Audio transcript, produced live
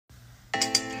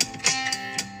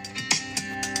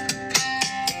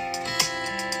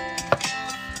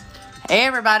Hey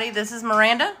everybody, this is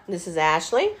Miranda. This is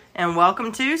Ashley. And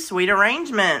welcome to Sweet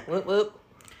Arrangement. Whoop whoop.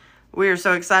 We are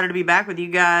so excited to be back with you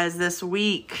guys this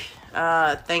week.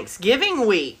 Thanksgiving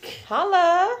week.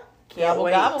 Holla. Can't Gobble,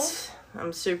 wait. gobble.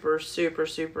 I'm super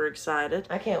excited.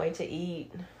 I can't wait to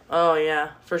eat. Oh yeah,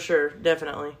 for sure.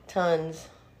 Definitely. Tons.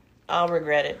 I'll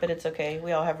regret it, but it's okay.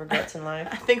 We all have regrets in I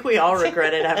life. think we all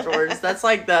regret it afterwards. That's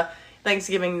like the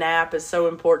Thanksgiving nap is so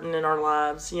important in our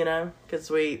lives, you know, because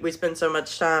we spend so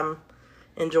much time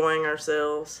enjoying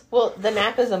ourselves. Well, the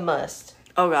nap is a must.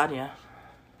 Oh God, yeah.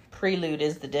 Prelude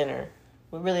is the dinner.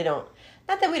 We really don't.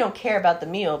 Not that we don't care about the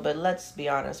meal, but let's be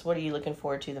honest. What are you looking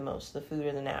forward to the most? The food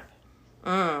or the nap?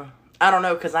 I don't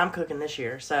know because I'm cooking this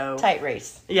year, so Tight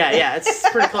race. yeah, it's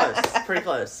pretty close. Pretty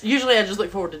close. Usually, I just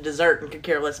look forward to dessert and could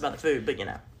care less about the food, but you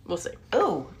know, we'll see.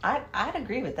 Ooh, I'd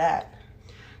agree with that.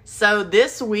 So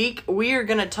this week, we are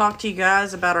going to talk to you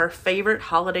guys about our favorite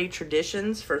holiday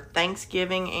traditions for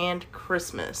Thanksgiving and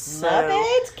Christmas. Love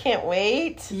it. Can't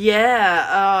wait.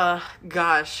 Yeah,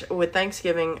 gosh, with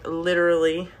Thanksgiving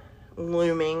literally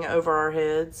looming over our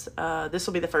heads, this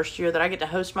will be the first year that I get to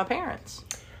host my parents.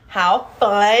 How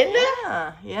fun.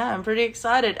 Yeah, I'm pretty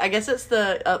excited. I guess it's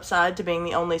the upside to being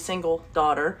the only single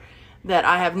daughter that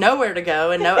I have nowhere to go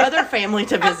and no other family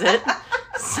to visit.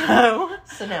 So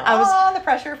now all the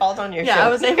pressure falls on your shoulders. I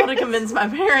was able to convince my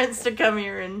parents to come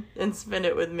here and spend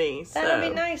it with me. That would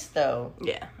be nice, though.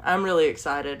 Yeah, I'm really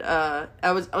excited.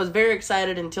 I was very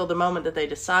excited until the moment that they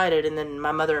decided, and then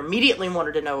my mother immediately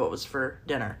wanted to know what was for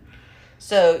dinner.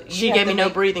 So She gave me no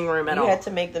breathing room at all. You had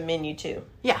to make the menu, too.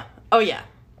 Yeah. Oh, yeah.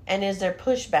 And is there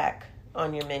pushback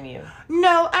on your menu?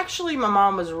 No, actually, my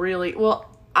mom was really... Well,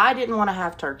 I didn't want to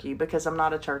have turkey because I'm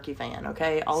not a turkey fan,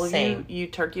 okay? All of you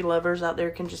turkey lovers out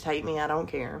there can just hate me. I don't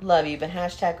care. Love you, but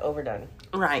hashtag overdone.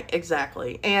 Right,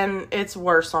 exactly. And it's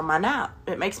worse on my nap.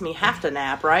 It makes me have to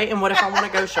nap, right? And what if I want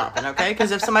to go shopping, okay?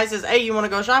 Because if somebody says, hey, you want to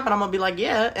go shopping? I'm going to be like,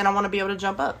 yeah, and I want to be able to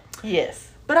jump up. Yes.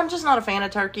 But I'm just not a fan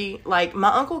of turkey. Like,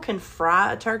 my uncle can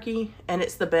fry a turkey, and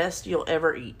it's the best you'll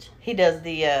ever eat. He does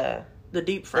the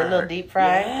deep fry. The little deep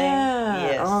fry thing?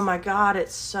 Yes. Oh, my God,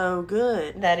 it's so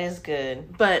good. That is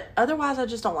good. But otherwise, I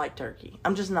just don't like turkey.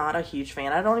 I'm just not a huge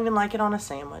fan. I don't even like it on a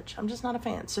sandwich. I'm just not a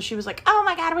fan. So she was like, oh,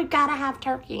 my God, we've got to have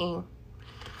turkey.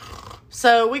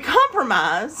 So we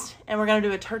compromised, and we're going to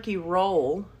do a turkey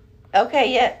roll.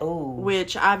 Okay, yeah. Ooh.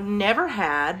 Which I've never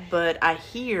had, but I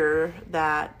hear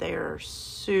that they're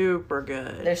super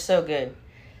good. They're so good.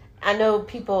 I know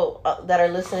people that are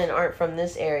listening aren't from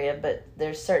this area, but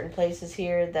there's certain places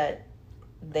here that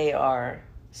they are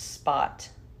spot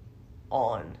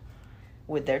on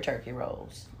with their turkey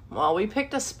rolls. Well, we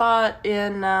picked a spot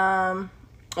in a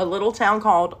little town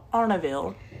called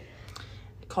Arnaville,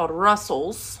 called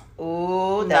Russell's.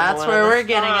 Ooh, that's where we're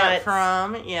getting it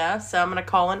from. Yeah, so I'm going to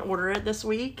call and order it this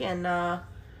week and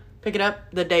pick it up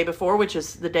the day before, which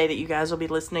is the day that you guys will be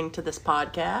listening to this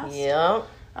podcast. Yep.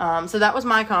 So that was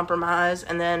my compromise.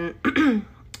 And then,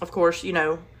 of course, you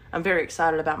know, I'm very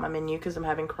excited about my menu because I'm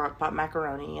having crock-pot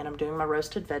macaroni and I'm doing my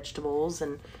roasted vegetables.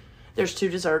 And there's 2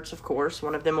 desserts, of course.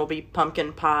 One of them will be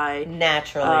pumpkin pie.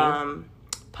 Naturally.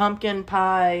 Pumpkin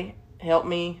pie. Help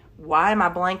me. Why am I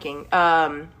blanking?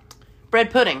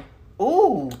 Bread pudding.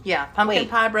 Ooh. Yeah, pumpkin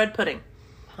pie bread pudding.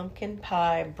 Pumpkin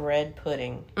pie bread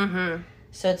pudding. Mm-hmm.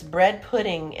 So it's bread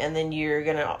pudding, and then you're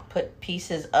going to put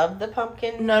pieces of the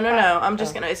pumpkin? No. I'm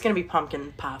just going to... It's going to be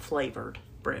pumpkin pie flavored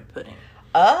bread pudding.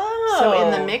 Oh. So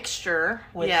in the mixture,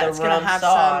 with it's going to have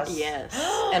sauce. Some...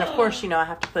 Yes. And, of course, you know, I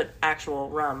have to put actual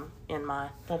rum in my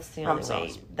That's the rum only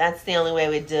sauce. way. That's the only way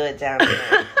we do it down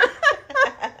here.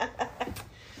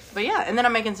 But, yeah. And then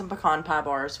I'm making some pecan pie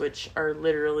bars, which are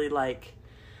literally like...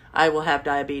 I will have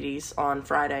diabetes on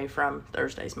Friday from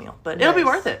Thursday's meal. But It'll be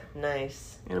worth it.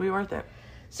 Nice. It'll be worth it.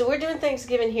 So we're doing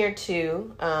Thanksgiving here,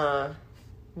 too.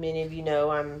 Many of you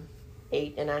know I'm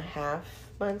 8.5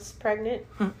 months pregnant.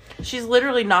 She's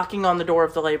literally knocking on the door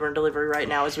of the labor and delivery right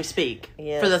now as we speak.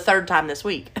 Yes. For the 3rd time this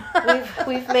week.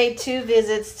 We've made 2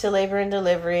 visits to labor and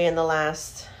delivery in the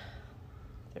last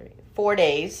 4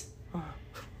 days. Oh,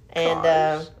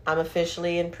 and I'm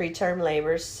officially in preterm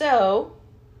labor. So...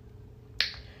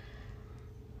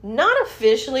 not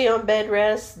officially on bed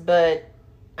rest, but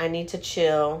I need to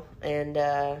chill and,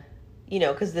 you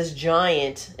know, because this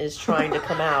giant is trying to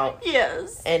come out.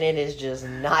 Yes. And it is just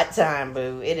not time,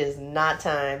 boo. It is not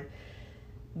time.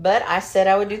 But I said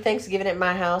I would do Thanksgiving at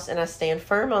my house, and I stand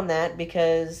firm on that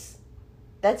because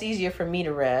that's easier for me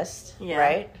to rest,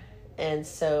 right? And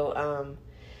so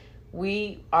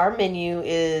our menu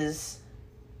is,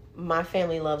 my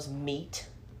family loves meat,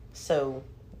 so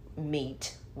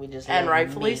meat. We just and love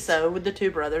rightfully meat. so with the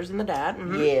 2 brothers and the dad.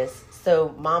 Mm-hmm. Yes.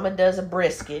 So Mama does a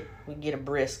brisket. We get a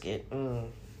brisket.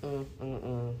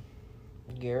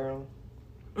 Girl.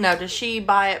 Now, does she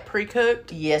buy it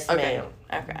pre-cooked? Yes, Okay. ma'am.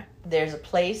 Okay. There's a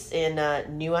place in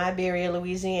New Iberia,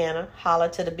 Louisiana. Holla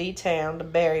to the B-Town, the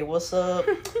Barry. What's up?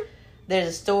 There's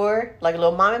a store, like a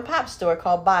little mom and pop store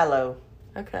called Bilo.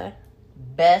 Okay.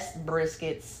 Best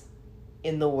briskets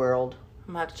in the world.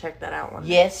 I'm going to have to check that out one day.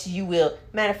 Yes, you will.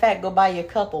 Matter of fact, go buy you a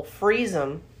couple, freeze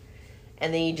them,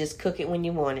 and then you just cook it when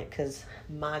you want it. Because,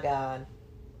 my God,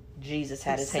 Jesus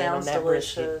had his hand on that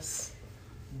brisket. Delicious.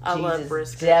 I love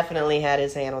brisket. Definitely had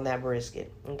his hand on that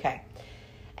brisket. Okay.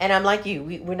 And I'm like you.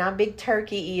 We're not big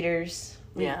turkey eaters.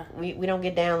 We don't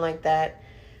get down like that.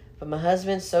 But my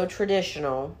husband's so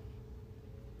traditional,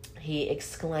 he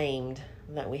exclaimed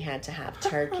that we had to have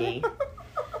turkey.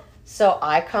 So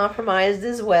I compromised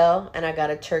as well, and I got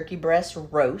a turkey breast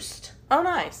roast. Oh,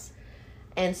 nice.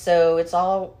 And so it's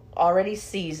all already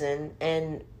seasoned,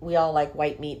 and we all like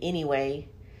white meat anyway.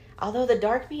 Although the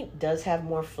dark meat does have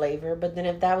more flavor, but then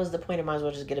if that was the point, I might as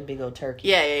well just get a big old turkey.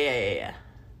 Yeah.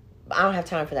 But I don't have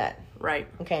time for that. Right.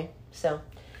 Okay, so.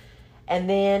 And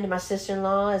then my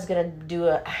sister-in-law is going to do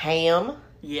a ham.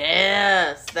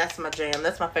 Yes, that's my jam.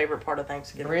 That's my favorite part of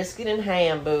Thanksgiving. Brisket and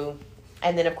ham, boo.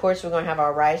 And then, of course, we're going to have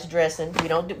our rice dressing. We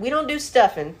don't do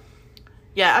stuffing.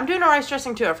 Yeah, I'm doing a rice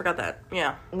dressing too. I forgot that.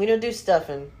 Yeah. We don't do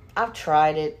stuffing. I've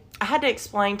tried it. I had to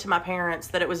explain to my parents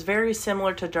that it was very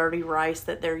similar to dirty rice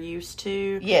that they're used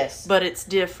to. Yes. But it's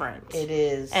different. It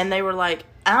is. And they were like,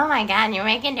 oh my God, you're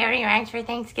making dirty rice for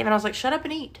Thanksgiving. I was like, shut up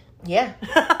and eat. Yeah.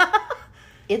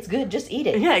 It's good. Just eat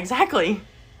it. Yeah, exactly.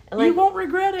 And like, you won't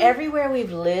regret it. Everywhere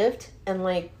we've lived, and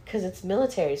like, because it's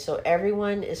military, so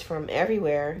everyone is from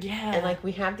everywhere. Yeah. And like,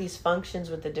 we have these functions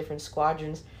with the different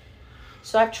squadrons.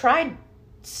 So I've tried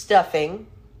stuffing.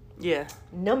 Yeah.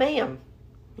 No, ma'am.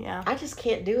 Yeah. I just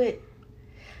can't do it.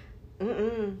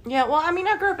 Yeah, well, I mean,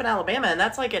 I grew up in Alabama, and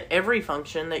that's like at every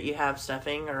function that you have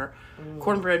stuffing or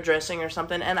cornbread dressing or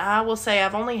something. And I will say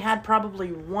I've only had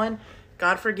probably one,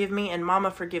 God forgive me and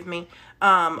Mama forgive me,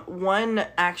 one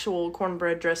actual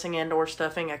cornbread dressing and or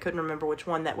stuffing. I couldn't remember which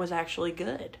one that was actually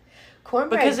good.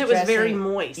 Cornbread because it was dressing, very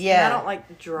moist. Yeah. And I don't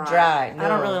like dry. No. I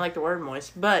don't really like the word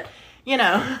moist, but, you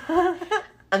know.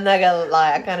 I'm not going to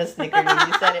lie. I kind of snickered when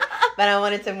you said it, but I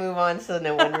wanted to move on so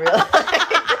no one realized.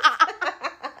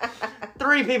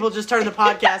 3 people just turned the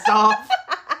podcast off.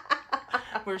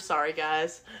 We're sorry,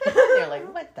 guys. They're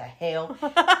like, what the hell?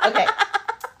 Okay.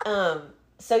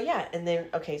 So, yeah. And then,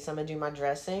 okay, so I'm going to do my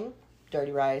dressing.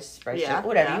 Dirty rice, rice chicken,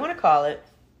 whatever you want to call it.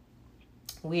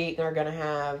 We are going to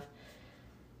have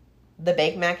the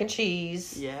baked mac and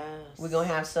cheese. Yes. We're going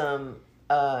to have some,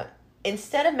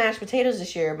 instead of mashed potatoes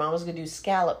this year, Mama's going to do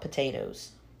scallop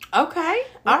potatoes. Okay.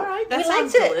 All right. That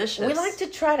sounds delicious. We like to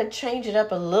try to change it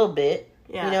up a little bit.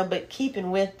 Yeah. You know, but keeping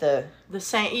with the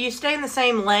same. You stay in the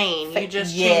same lane. You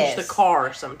just change the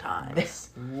car sometimes.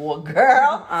 Well,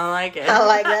 girl, I like it. I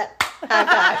like that. High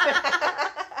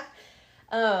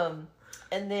five.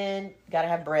 And then gotta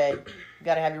have bread.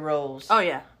 Gotta have your rolls. Oh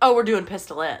yeah. Oh, we're doing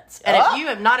pistolets. And if you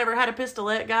have not ever had a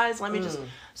pistolet, guys, let me just.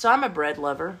 So I'm a bread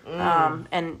lover.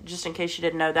 And just in case you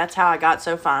didn't know, that's how I got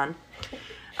so fine.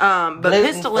 But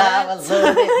pistolets.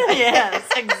 Yes,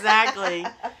 exactly.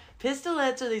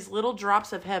 Pistolets are these little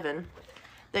drops of heaven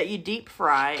that you deep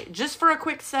fry just for a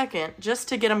quick second, just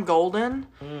to get them golden.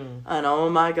 And oh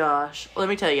my gosh, let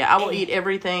me tell you, I will eat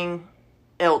everything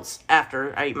else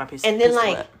after I eat my pistolet. And then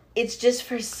like, it's just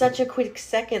for such a quick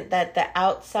second that the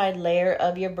outside layer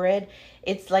of your bread,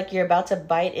 it's like you're about to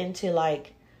bite into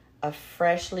like a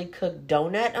freshly cooked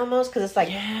donut almost, because it's like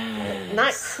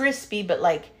not crispy, but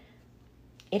like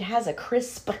it has a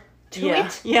crisp to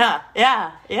it. Yeah.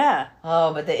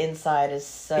 Oh, but the inside is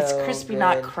so it's crispy, good.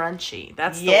 not crunchy.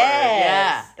 That's the word.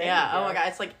 Yes. Yeah. Oh my God,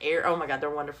 it's like air. Oh my God, they're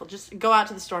wonderful. Just go out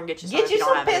to the store and get you some. Get you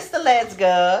some pistolets,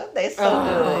 girl. They're so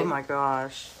good. Oh my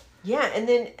gosh. Yeah, and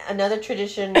then another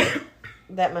tradition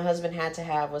that my husband had to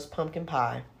have was pumpkin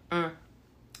pie. And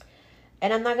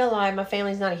I'm not gonna lie, my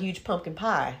family's not a huge pumpkin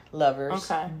pie lovers.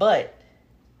 Okay. But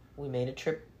we made a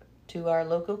trip to our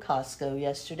local Costco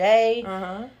yesterday,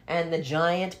 and the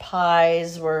giant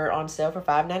pies were on sale for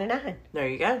 $5.99. There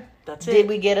you go. That's it. Did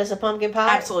we get us a pumpkin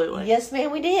pie? Absolutely. Yes,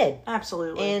 ma'am, we did.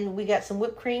 Absolutely. And we got some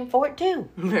whipped cream for it too.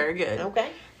 Very good.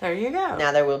 Okay. There you go.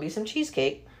 Now there will be some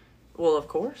cheesecake. Well, of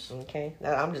course. Okay.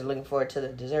 Now I'm just looking forward to the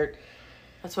dessert.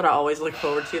 That's what I always look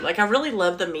forward to. Like, I really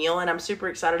love the meal, and I'm super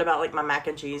excited about, like, my mac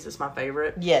and cheese is my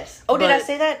favorite. Yes. Oh, did I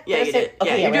say that? Yeah, you did.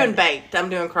 Okay, yeah, you're doing baked. I'm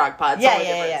doing crock pot.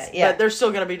 Yeah. But they're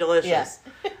still going to be delicious.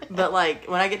 Yeah. But, like,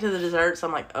 when I get to the desserts,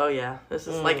 I'm like, oh, yeah. This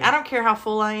is, like, I don't care how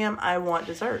full I am. I want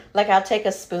dessert. Like, I'll take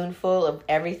a spoonful of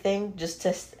everything just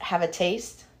to have a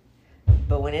taste.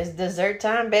 But when it's dessert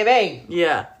time, baby.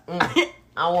 Yeah.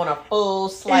 I want a full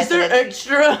slice. Is there of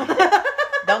extra?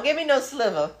 Don't give me no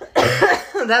sliver.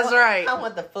 That's right. I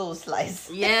want the full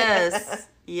slice. Yes.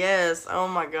 Yes. Oh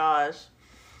my gosh.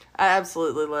 I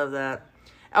absolutely love that.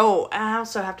 Oh, I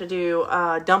also have to do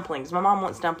dumplings. My mom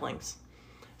wants dumplings.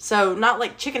 So not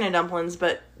like chicken and dumplings,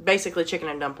 but basically chicken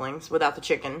and dumplings without the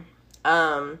chicken.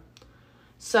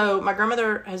 So my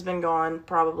grandmother has been gone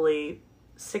probably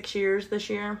 6 years this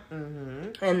year.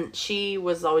 Mm-hmm. And she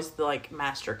was always the, like,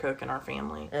 master cook in our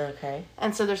family. Okay.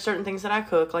 And so there's certain things that I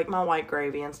cook, like my white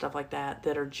gravy and stuff like that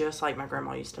are just like my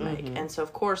grandma used to make. Mm-hmm. And so,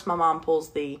 of course, my mom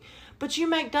pulls but you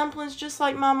make dumplings just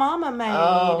like my mama made.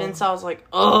 Oh. And so I was like,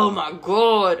 oh, my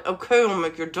God. Okay, I'll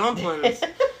make your dumplings.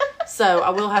 So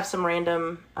I will have some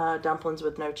random dumplings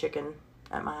with no chicken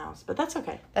at my house. But that's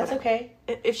okay. That's okay.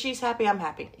 If she's happy, I'm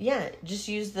happy. Yeah, just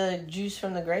use the juice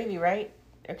from the gravy, right?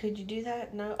 Or could you do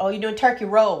that? No? Oh, you're doing turkey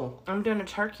roll. I'm doing a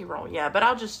turkey roll, yeah. But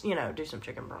I'll just, do some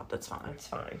chicken broth. That's fine. It's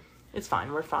fine. It's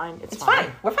fine. We're fine. It's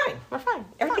fine. We're fine. We're fine.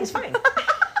 Everything's fine.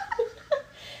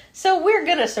 So we're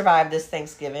going to survive this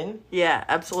Thanksgiving. Yeah,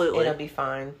 absolutely. It'll be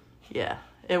fine. Yeah,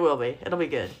 it will be. It'll be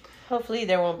good. Hopefully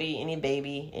there won't be any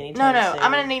baby anytime No. soon.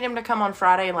 I'm going to need him to come on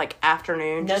Friday, like,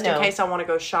 afternoon, just in case I want to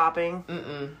go shopping.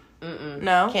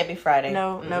 No? Can't be Friday.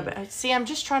 No. See, I'm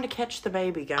just trying to catch the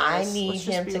baby, guys. I need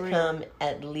him to come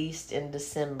at least in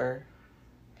December.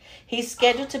 He's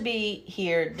scheduled to be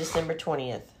here December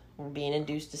 20th. We're being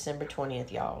induced December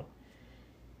 20th, y'all.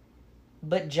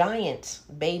 But Giant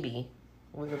Baby,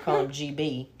 we could call him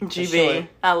GB. GB.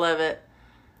 I love it.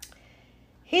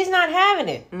 He's not having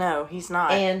it. No, he's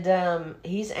not. And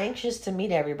he's anxious to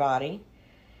meet everybody.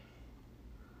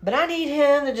 But I need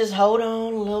him to just hold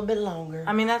on a little bit longer.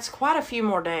 I mean, that's quite a few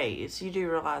more days. You do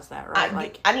realize that,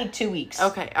 right? I need 2 weeks.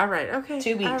 Okay, all right, okay.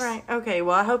 2 weeks. All right, okay.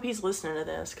 Well, I hope he's listening to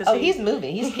this. He's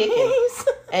moving. He's kicking.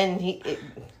 And he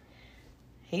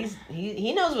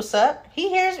knows what's up. He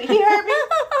hears me. He heard me.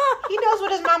 He knows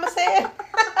what his mama said.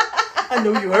 I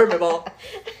know you heard me, Bob.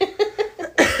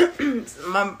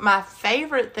 My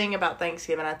favorite thing about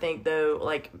Thanksgiving, I think, though,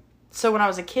 like... So when I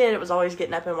was a kid, it was always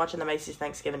getting up and watching the Macy's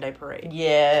Thanksgiving Day Parade.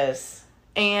 Yes.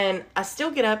 And I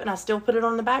still get up and I still put it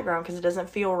on the background because it doesn't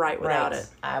feel right without it.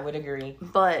 I would agree.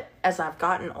 But as I've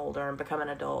gotten older and become an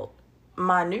adult,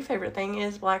 my new favorite thing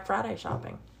is Black Friday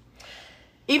shopping.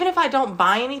 Even if I don't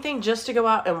buy anything, just to go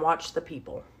out and watch the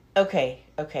people. Okay.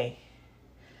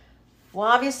 Well,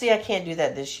 obviously I can't do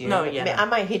that this year. No, yeah. I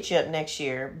might hit you up next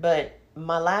year. But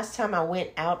my last time I went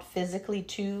out physically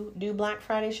to do Black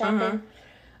Friday shopping...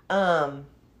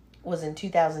 was in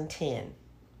 2010.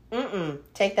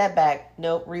 Take that back.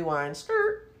 Nope, rewind.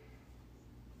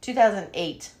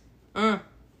 2008.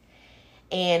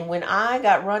 And when I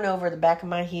got run over the back of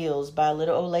my heels by a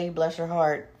little old lady, bless her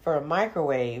heart, for a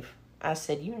microwave, I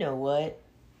said, you know what?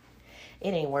 It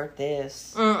ain't worth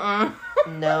this.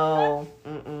 No.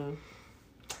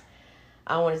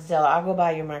 I wanted to tell her, I'll go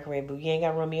buy your microwave, but you ain't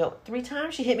got to run me over. 3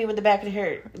 times she hit me with the back of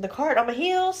the cart on my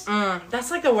heels.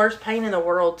 That's like the worst pain in the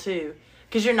world, too.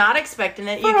 Because you're not expecting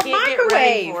it. You can't get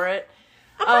ready for it.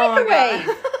 A microwave.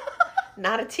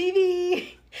 Not a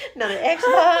TV. Not an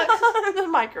Xbox. The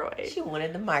microwave. She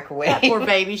wanted the microwave. That poor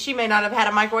baby. She may not have had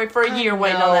a microwave for a year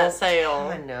waiting on that sale.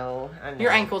 I know.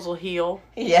 Your ankles will heal.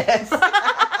 Yes.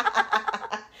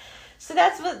 So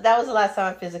that was the last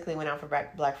time I physically went out for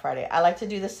Black Friday. I like to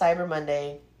do the Cyber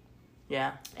Monday.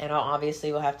 Yeah. And I'll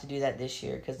obviously will have to do that this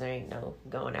year because there ain't no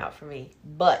going out for me.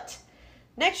 But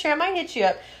next year I might hit you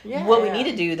up. Yeah. What we need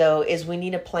to do though is we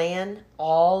need to plan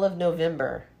all of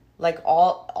November. Like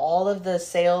all of the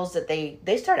sales that they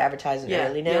start advertising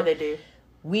early now. Yeah, they do.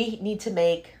 We need to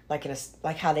make like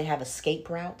how they have escape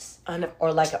routes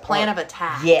or like a plan of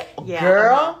attack. Yeah,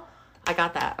 girl. I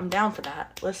got that. I'm down for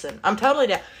that. Listen, I'm totally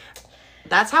down.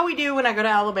 That's how we do when I go to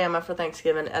Alabama for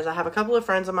Thanksgiving, as I have a couple of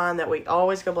friends of mine that we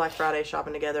always go Black Friday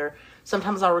shopping together.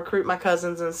 Sometimes I'll recruit my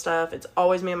cousins and stuff. It's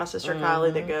always me and my sister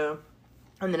Kylie that go,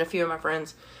 and then a few of my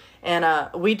friends. And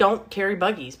we don't carry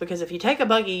buggies because if you take a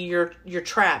buggy, you're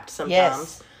trapped sometimes.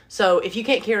 Yes. So if you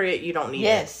can't carry it, you don't need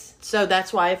it. So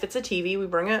that's why if it's a TV, we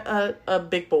bring a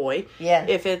big boy. Yeah.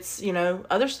 If it's,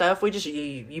 other stuff, we just,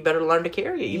 you better learn to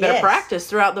carry it. You better practice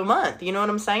throughout the month. You know what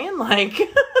I'm saying? Like.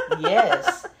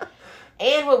 Yes.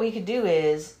 And what we could do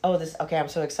is, I'm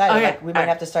so excited. Okay. Like, we might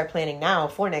have to start planning now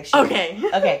for next year. Okay.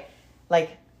 Okay.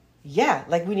 Like, yeah,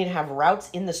 like we need to have routes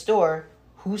in the store.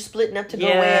 Who's splitting up to go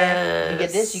where? You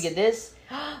get this, you get this.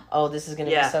 Oh, this is going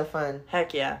to be so fun.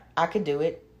 Heck yeah. I could do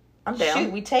it. I'm down.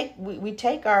 Shoot, we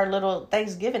take our little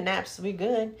Thanksgiving naps. We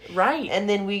good. Right. And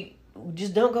then we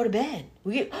just don't go to bed.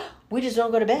 We just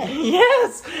don't go to bed.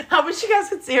 Yes. I wish you guys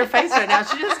could see her face right now.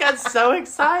 She just got so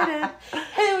excited. And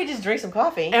then we just drink some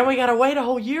coffee. And we got to wait a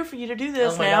whole year for you to do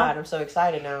this now. Oh my God, I'm so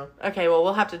excited now. Okay, well,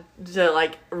 we'll have to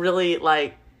like, really,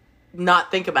 like,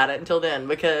 not think about it until then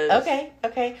because...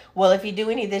 Okay. Well, if you do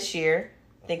any this year,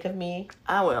 think of me.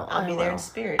 I will. I'll be there in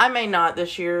spirit. I may not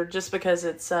this year just because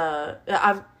it's...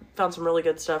 I've found some really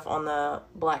good stuff on the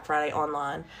Black Friday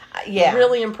online. Yeah.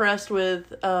 Really impressed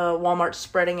with Walmart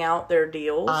spreading out their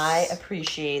deals. I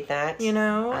appreciate that. You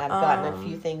know? I've gotten a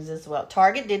few things as well.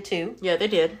 Target did too. Yeah, they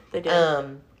did.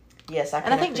 Yes,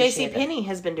 and I think JCPenney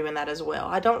has been doing that as well.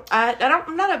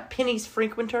 I'm not a Penny's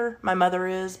frequenter. My mother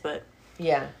is, but...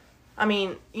 Yeah. I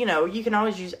mean, you know, you can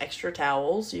always use extra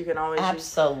towels. You can always have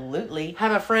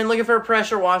a friend looking for a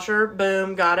pressure washer.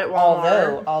 Boom, got it.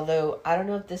 Walmart. Although I don't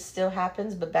know if this still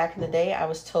happens, but back in the day, I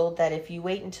was told that if you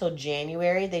wait until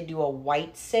January, they do a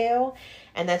white sale,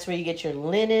 and that's where you get your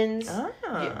linens,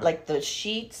 like the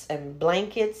sheets and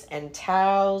blankets and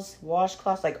towels,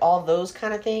 washcloths, like all those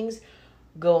kind of things,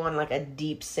 go on like a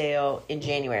deep sale in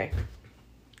January.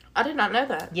 I did not know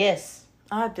that. Yes,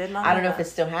 I did not. I don't know if it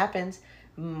still happens.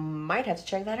 Might have to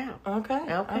check that out. Okay.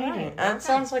 Right. That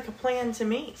sounds like a plan to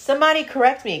me. Somebody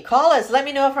correct me. Call us. Let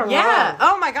me know if I'm wrong.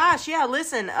 Oh my gosh. Yeah.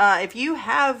 Listen, if you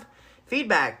have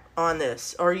feedback on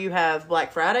this, or you have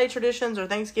Black Friday traditions or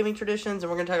Thanksgiving traditions, and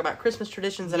we're going to talk about Christmas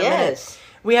traditions in a minute.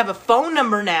 We have a phone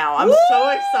number now. I'm so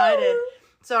excited.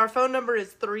 So our phone number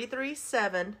is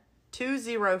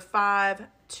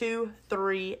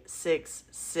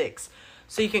 337-205-2366.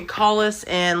 So you can call us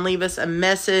and leave us a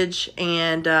message,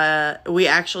 and we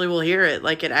actually will hear it.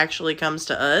 Like, it actually comes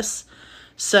to us.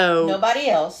 So nobody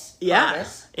else. Yeah.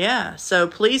 Promise. Yeah. So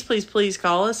please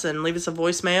call us and leave us a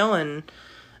voicemail. And,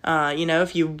 you know,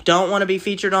 if you don't want to be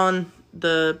featured on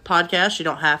the podcast, you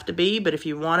don't have to be. But if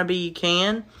you want to be, you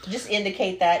can. Just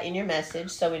indicate that in your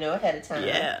message so we know ahead of time.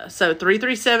 Yeah. So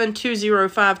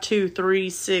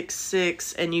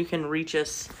 337-205-2366, and you can reach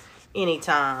us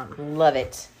anytime. Love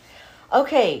it.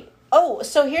 Okay. Oh,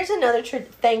 so here's another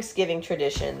Thanksgiving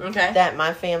tradition that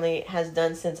my family has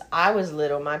done since I was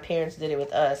little. My parents did it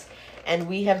with us, and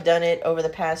we have done it over the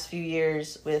past few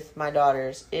years with my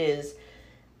daughters. The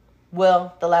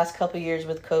last couple years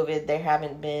with COVID, there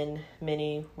haven't been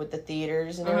many with the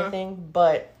theaters and everything,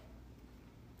 but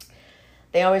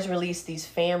they always release these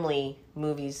family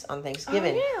movies on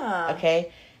Thanksgiving. Oh, yeah.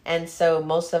 Okay? And so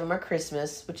most of them are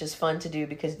Christmas, which is fun to do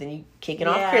because then you kicking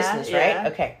off Christmas, right?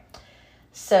 Okay.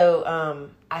 So,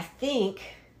 I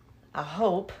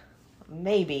hope,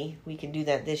 maybe we can do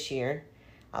that this year.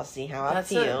 I'll see how I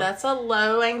feel. That's a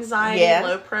low anxiety,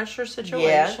 low pressure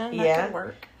situation. That could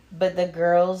work. But the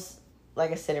girls,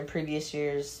 like I said, in previous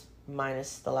years,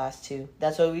 minus the last two,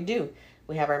 that's what we do.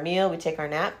 We have our meal, we take our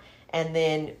nap, and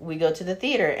then we go to the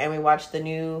theater and we watch the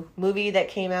new movie that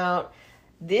came out.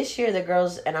 This year, the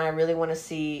girls and I really want to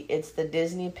see, it's the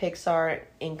Disney Pixar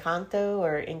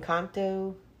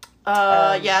Encanto.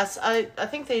 Yes, I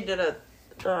think they did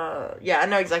I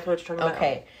know exactly what you're talking about.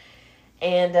 Okay.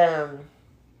 And,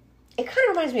 it kind of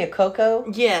reminds me of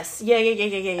Coco. Yes. Yeah.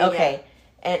 Okay.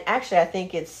 And actually, I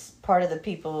think it's part of the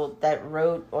people that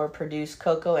wrote or produced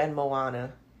Coco and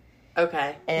Moana.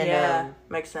 Okay. And,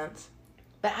 makes sense.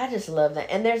 But I just love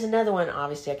that. And there's another one,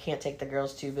 obviously, I can't take the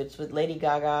girls to, but it's with Lady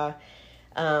Gaga,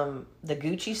 the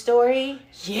Gucci Story.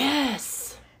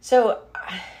 Yes. So,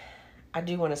 I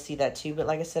do want to see that too, but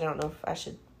like I said, I don't know if I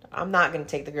should. I'm not going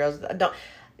to take the girls.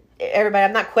 Everybody,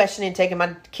 I'm not questioning taking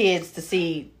my kids to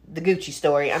see the Gucci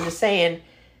Story. I'm just saying,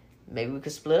 maybe we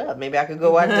could split up. Maybe I could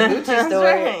go watch the Gucci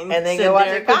Story and then go watch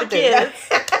the kids.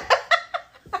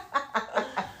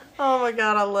 Oh my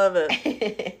God, I love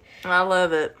it. I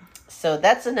love it. So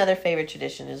that's another favorite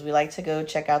tradition is we like to go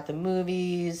check out the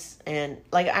movies. And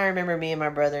like I remember me and my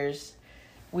brothers,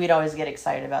 we'd always get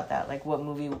excited about that. Like, what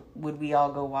movie would we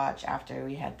all go watch after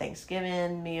we had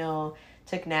Thanksgiving meal,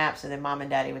 took naps, and then Mom and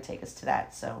Daddy would take us to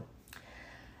that. So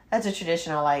that's a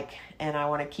tradition I like, and I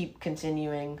want to keep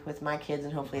continuing with my kids,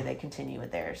 and hopefully they continue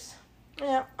with theirs.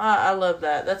 Yeah, I love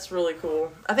that. That's really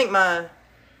cool. I think my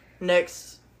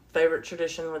next favorite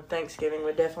tradition with Thanksgiving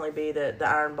would definitely be that the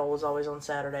Iron Bowl is always on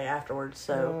Saturday afterwards.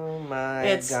 So oh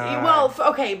my God. Well,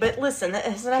 okay, but listen,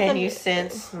 can you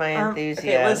sense my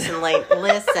enthusiasm? Okay,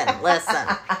 listen.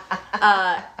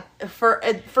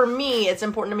 For me, it's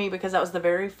important to me because that was the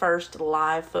very first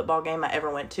live football game I ever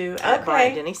went to at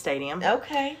Bryant Denny Stadium.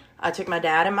 Okay. I took my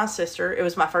dad and my sister. It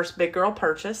was my first big girl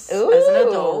purchase Ooh. as an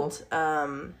adult,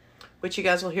 which you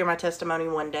guys will hear my testimony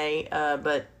one day.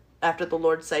 But after the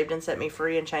Lord saved and set me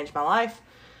free and changed my life,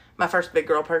 my first big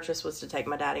girl purchase was to take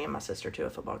my daddy and my sister to a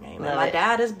football game. And my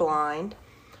dad is blind,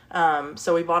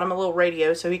 so we bought him a little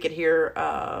radio so he could hear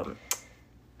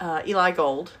Eli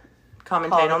Gold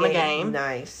commentate on the game.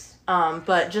 Nice.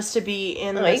 But just to be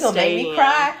in the stadium, make me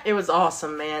cry. It was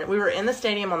awesome, man. We were in the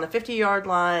stadium on the 50-yard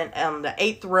line, the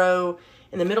 8th row,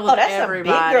 in the middle of everybody.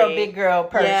 That's a big girl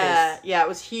purchase. Yeah, it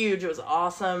was huge. It was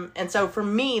awesome. And so for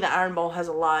me, the Iron Bowl has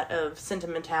a lot of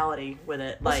sentimentality with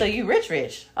it. Like, so you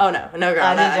rich? Oh no, girl, no.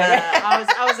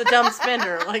 I was a dumb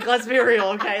spender. Like, let's be real,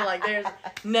 okay? Like, there's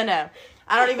no.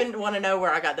 I don't even want to know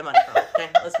where I got the money from. Okay,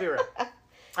 let's be real.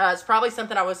 It's probably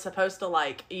something I was supposed to,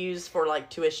 like, use for, like,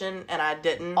 tuition, and I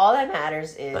didn't. All that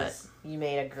matters is you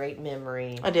made a great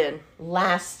memory. I did.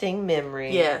 Lasting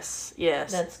memory. Yes.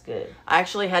 That's good. I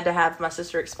actually had to have my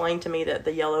sister explain to me that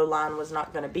the yellow line was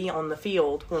not going to be on the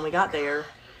field when we got there,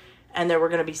 and there were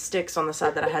going to be sticks on the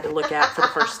side that I had to look at for the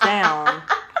first down.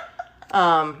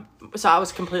 So I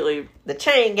was completely... The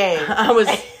chain gang. I was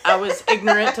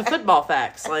ignorant to football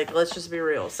facts. Like, let's just be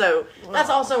real. So, that's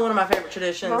also one of my favorite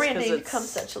traditions. Miranda, you've come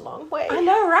such a long way. I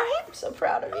know, right? I'm so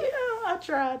proud of you. I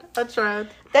tried.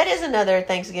 That is another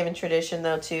Thanksgiving tradition,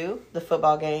 though, too. The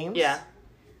football games. Yeah.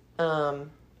 I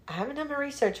haven't done my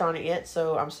research on it yet,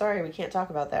 so I'm sorry we can't talk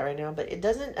about that right now. But it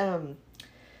doesn't...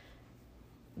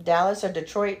 Dallas or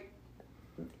Detroit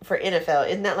for NFL,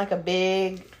 isn't that like a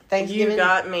big... Thanksgiving? You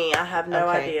got me. I have no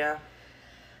idea.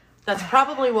 That's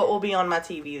probably what will be on my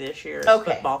TV this year is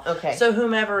football. Okay. So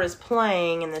whomever is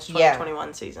playing in this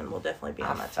 2021 season will definitely be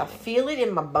on my TV. I feel it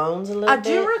in my bones a little bit. I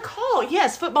do recall.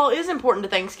 Yes, football is important to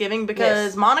Thanksgiving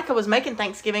because Monica was making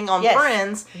Thanksgiving on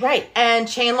Friends. Right. And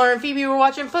Chandler and Phoebe were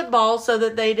watching football so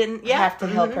that they didn't have to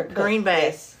help her cook. Green Bay.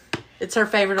 Yes. It's her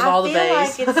favorite of all the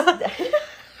bays.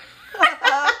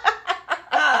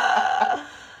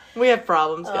 We have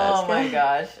problems, guys. Oh my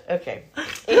gosh. Okay.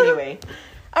 Anyway.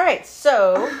 All right.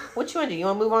 So, what you want to do? You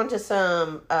want to move on to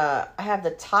some, I have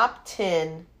the top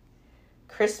 10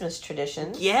 Christmas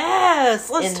traditions. Yes.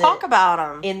 Let's talk about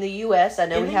them. In the U.S. I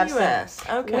know we have some.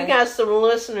 Okay. We got some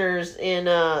listeners in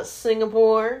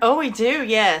Singapore. Oh, we do.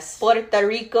 Yes. Puerto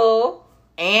Rico.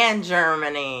 And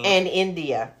Germany. And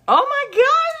India. Oh my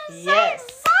gosh. Yes. So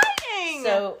exciting.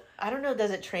 So, I don't know. Does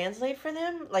it translate for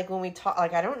them? Like when we talk,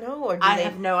 like I don't know, or I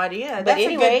have no idea. But that's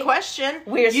anyway, a good question.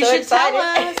 We're so excited.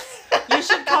 Tell us. You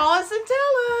should call us and tell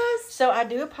us. So I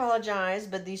do apologize,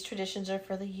 but these traditions are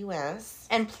for the U.S.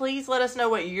 And please let us know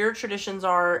what your traditions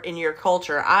are in your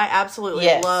culture. I absolutely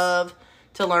love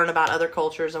to learn about other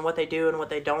cultures and what they do and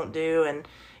what they don't do. And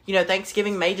you know,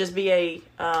 Thanksgiving may just be a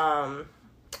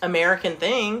American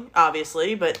thing,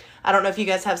 obviously, but I don't know if you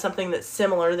guys have something that's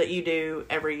similar that you do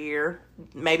every year.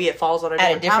 Maybe it falls on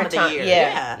a different time of the year.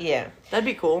 Yeah. That'd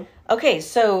be cool. Okay,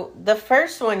 so the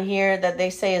first one here that they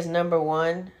say is number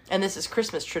 1. And this is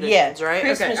Christmas traditions, right?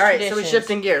 Christmas All right, traditions. so we're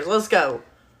shifting gears. Let's go.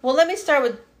 Well, let me start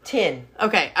with 10.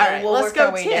 Okay, all right. We'll let's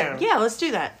go 10. Down. Yeah, let's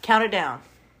do that. Count it down.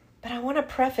 But I want to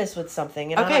preface with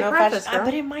something. And okay, I don't know preface, if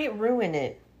but it might ruin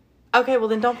it. Okay, well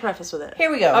then don't preface with it. Here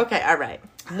we go. Okay, all right.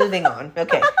 Moving on.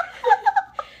 Okay.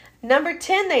 Number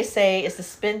 10, they say, is to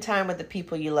spend time with the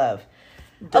people you love.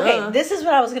 Duh. Okay, this is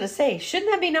what I was going to say.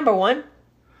 Shouldn't that be number 1?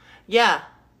 Yeah.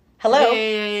 Hello?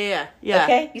 Yeah.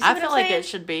 Okay, you see I what feel I'm like saying? it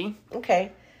should be.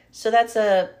 Okay. So that's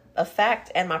a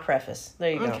fact and my preface. There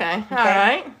you go. Okay. All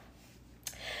right.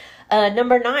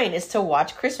 Number 9 is to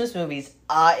watch Christmas movies.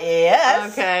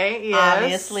 Yes. Okay, yes.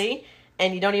 Obviously.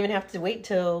 And you don't even have to wait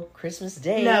till Christmas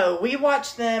Day. No, we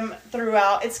watch them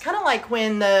throughout. It's kind of like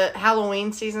when the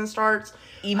Halloween season starts.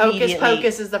 Hocus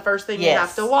Pocus is the first thing you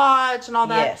have to watch and all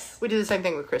that. Yes. We do the same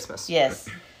thing with Christmas. Yes.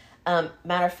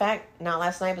 Matter of fact, not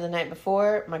last night, but the night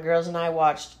before, my girls and I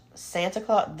watched Santa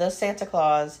Claus 2,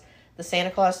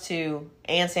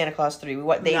 and Santa Claus 3.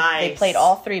 They played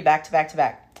all 3 back to back to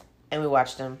back, and we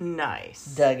watched them. Nice.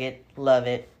 Dug it. Love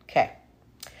it. Okay.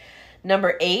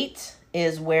 Number 8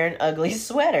 is wear an ugly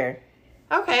sweater.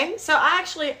 Okay, so I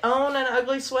actually own an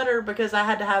ugly sweater because I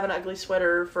had to have an ugly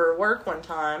sweater for work one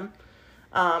time,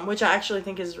 which I actually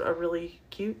think is a really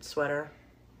cute sweater.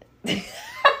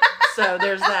 So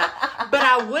there's that. But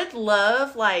I would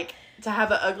love, to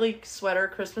have an ugly sweater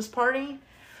Christmas party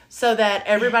so that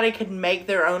everybody could make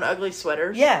their own ugly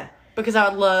sweaters. Yeah. Because I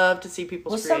would love to see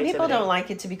people's creativity. Some people don't like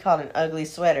it to be called an ugly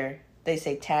sweater. They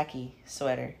say tacky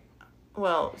sweater.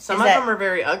 Well, some of them are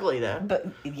very ugly, though. But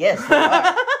yes, they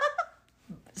are.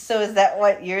 So is that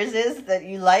what yours is? That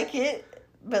you like it?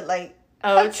 But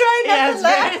I'm trying not to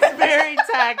laugh. It's very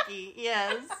tacky,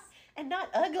 yes. and not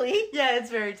ugly. Yeah, it's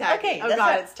very tacky. Okay, oh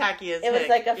God, it's tacky as it was heck.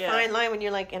 like a fine line when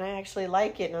you're like, and I actually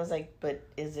like it, and I was like, but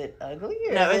is it ugly?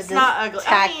 Or No, is it's not ugly.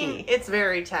 Tacky. I mean, it's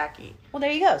very tacky. Well,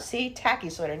 there you go. See, tacky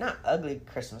sweater, not ugly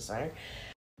Christmas sweater.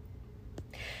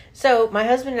 So my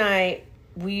husband and I,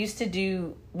 we used to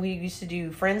do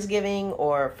Friendsgiving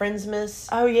or Friendsmas.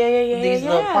 Oh yeah. These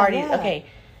little parties. Yeah. Okay.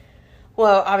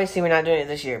 Well, obviously we're not doing it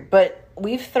this year, but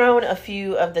we've thrown a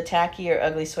few of the tacky or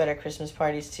ugly sweater Christmas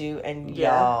parties too, and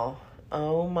y'all,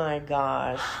 oh my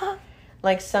gosh.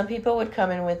 Like some people would come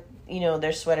in with,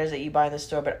 their sweaters that you buy in the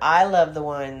store, but I love the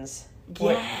ones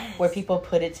where people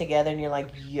put it together and you're like,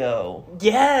 yo.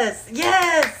 Yes.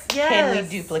 Can we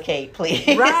duplicate,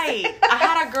 please? Right. I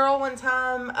had a girl one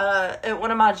time at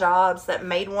one of my jobs that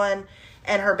made one,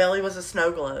 and her belly was a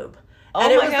snow globe. Oh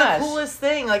and it my was gosh. the coolest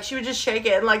thing. Like, she would just shake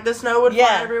it, and, like, the snow would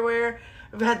fly everywhere.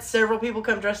 We've had several people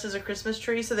come dressed as a Christmas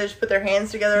tree, so they just put their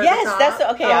hands together at the top. Yes,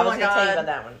 that's... Okay, I was going to tell you God. about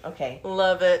that one. Okay.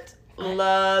 Love it.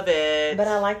 Love it. But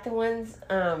I like the ones...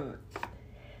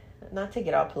 not to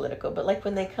get all political, but like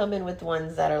when they come in with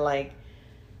ones that are like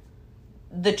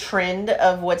the trend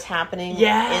of what's happening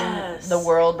in the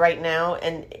world right now,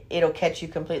 and it'll catch you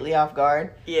completely off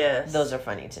guard. Yes. Those are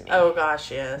funny to me. Oh,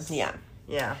 gosh, yes.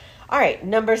 Yeah. All right,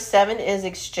 number 7 is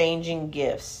exchanging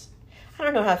gifts. I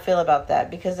don't know how I feel about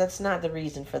that because that's not the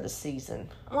reason for the season.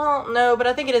 Well, no, but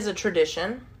I think it is a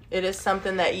tradition. It is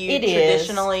something that you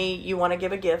you want to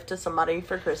give a gift to somebody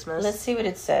for Christmas. Let's see what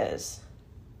it says.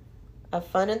 A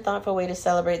fun and thoughtful way to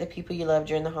celebrate the people you love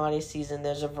during the holiday season.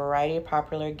 There's a variety of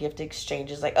popular gift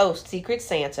exchanges like, Secret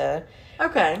Santa.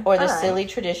 Okay. Or the silly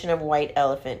tradition of White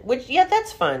Elephant. Which,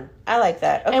 that's fun. I like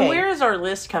that. Okay. And where is our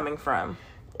list coming from?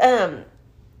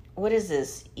 What is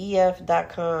this?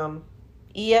 EF.com.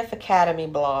 EF Academy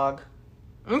blog.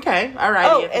 Okay. All right.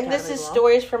 Oh, and this is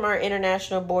stories from our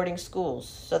international boarding schools.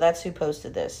 So that's who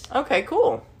posted this. Okay,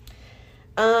 cool.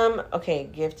 Okay,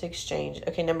 gift exchange.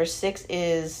 Okay, number 6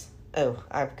 is... Oh,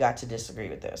 I've got to disagree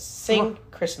with this. Sing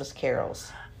Christmas carols.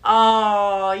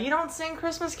 Oh, you don't sing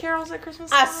Christmas carols at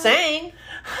Christmas time? I sang,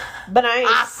 but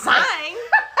I sang?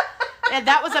 And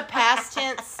that was a past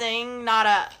tense sing, not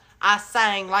a I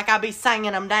sang, like I be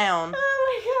singing them down.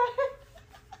 Oh,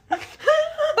 my God.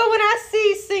 But when I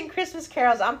see sing Christmas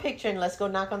carols, I'm picturing let's go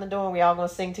knock on the door and we all gonna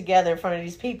sing together in front of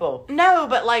these people. No,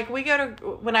 but like when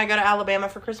I go to Alabama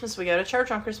for Christmas, we go to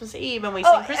church on Christmas Eve and we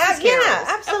sing Christmas carols. Yeah,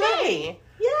 absolutely. Okay.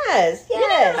 Yes. You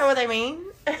know what they mean.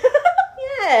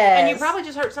 Yes. And you probably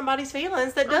just hurt somebody's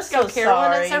feelings that does go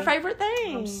caroling. It's their favorite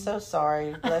thing. I'm so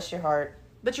sorry. Bless your heart.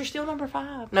 But you're still number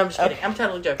 5. No, I'm just kidding. I'm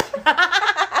totally joking.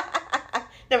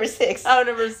 Number 6. Oh,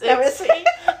 number 6. Number 6.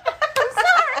 I'm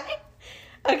sorry.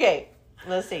 Okay,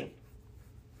 let's see.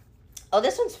 Oh,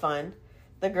 this one's fun.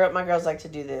 My girls like to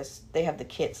do this. They have the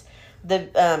kits.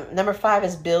 The number 5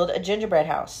 is build a gingerbread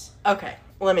house. Okay.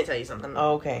 Well, let me tell you something.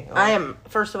 Okay.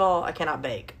 First of all, I cannot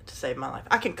bake to save my life.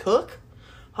 I can cook.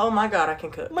 Oh my God, I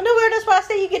can cook. Well, no, that's why I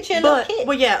say you get your little kit.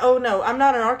 Well, yeah. Oh no, I'm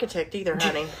not an architect either,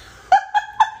 honey.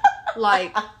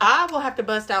 Like, I will have to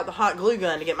bust out the hot glue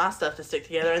gun to get my stuff to stick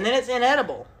together, and then it's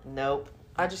inedible. Nope.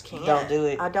 I just can't. Don't do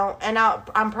it. I don't. And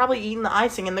I'm probably eating the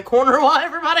icing in the corner while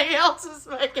everybody else is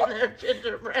making their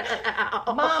gingerbread house.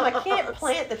 Mom, I can't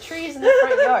plant the trees in the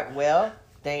front yard. Well,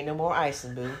 there ain't no more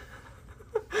icing, boo.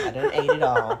 I done ate it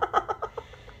all.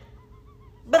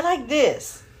 But like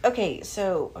this. Okay,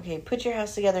 put your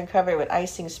house together and cover it with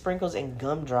icing, sprinkles, and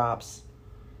gumdrops.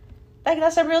 Like,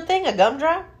 that's a real thing, a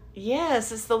gumdrop?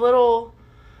 Yes, it's the little,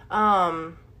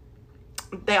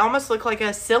 they almost look like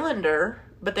a cylinder,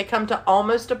 but they come to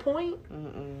almost a point.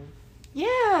 Mm-mm.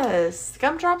 Yes,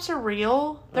 gumdrops are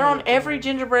real. They're on every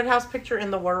gingerbread house picture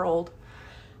in the world.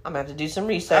 I'm going to have to do some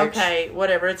research. Okay,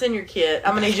 whatever. It's in your kit.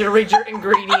 I'm going to need you to read your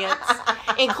ingredients.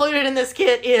 Included in this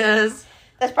kit is...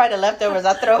 That's probably the leftovers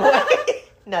I throw away.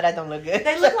 No, that don't look good.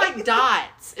 They look like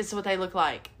dots. Is what they look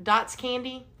like. Dots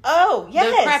candy. Oh,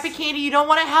 yes. The crappy candy you don't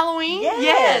want at Halloween.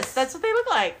 Yes, that's what they look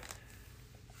like.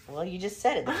 Well, you just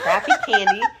said it. The crappy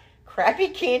candy. Crappy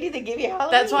candy they give you at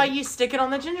Halloween. That's why you stick it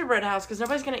on the gingerbread house, because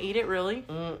nobody's going to eat it, really.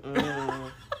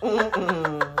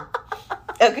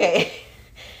 Okay.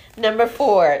 Number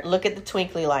 4, look at the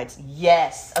twinkly lights.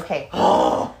 Yes. Okay.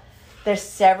 There's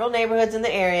several neighborhoods in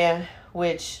the area,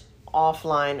 which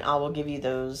offline I will give you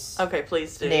those. Okay,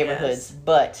 please do. Neighborhoods, yes.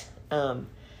 But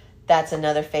that's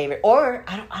another favorite. Or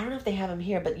I don't know if they have them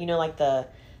here, but like the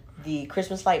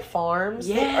Christmas light farms.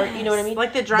 Yeah. Or you know what I mean?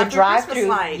 Like the drive-through Christmas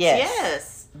lights.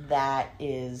 Yes. That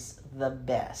is the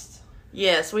best.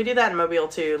 Yes, we do that in Mobile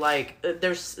too. Like,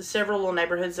 there's several little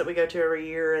neighborhoods that we go to every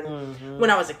year. And when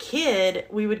I was a kid,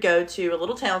 we would go to a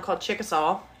little town called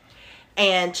Chickasaw.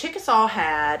 And Chickasaw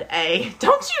had a...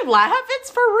 Don't you laugh,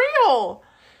 it's for real.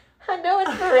 I know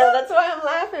it's for real. That's why I'm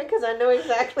laughing, because I know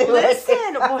exactly what it is.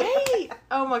 Listen, wait.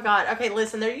 Oh, my God. Okay,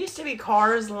 listen, there used to be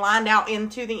cars lined out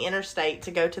into the interstate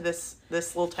to go to this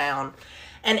little town.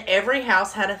 And every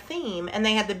house had a theme, and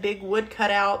they had the big wood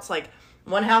cutouts. Like,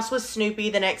 one house was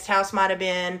Snoopy, the next house might have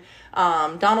been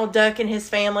Donald Duck and his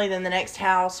family, then the next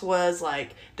house was,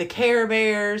 like, the Care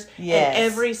Bears. Yes. And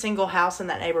every single house in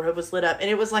that neighborhood was lit up. And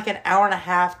it was like an hour and a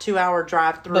half, 2-hour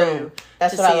drive through. Boom.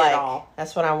 That's to what see I like. It all.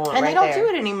 That's what I want. And right they don't there.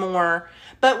 do it anymore.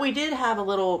 But we did have a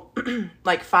little,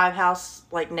 like, 5-house,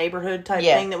 like, neighborhood type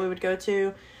thing that we would go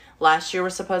to. Last year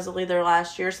was supposedly their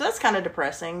last year. So that's kind of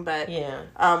depressing. But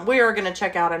we are going to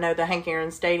check out, I know the Hank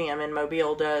Aaron Stadium in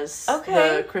Mobile does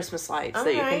the Christmas lights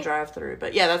that you can drive through.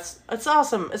 But yeah, it's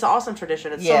awesome. It's an awesome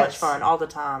tradition. It's so much fun all the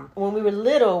time. When we were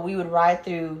little, we would ride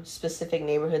through specific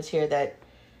neighborhoods here that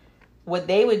what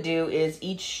they would do is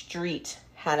each street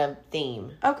had a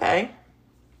theme. Okay.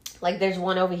 Like there's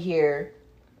one over here.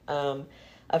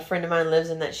 A friend of mine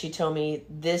lives in that. She told me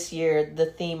this year the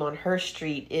theme on her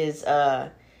street is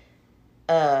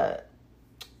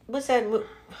what's that?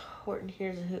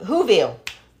 Here's Whoville.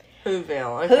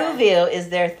 Whoville. Okay. Whoville is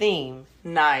their theme.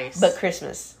 Nice. But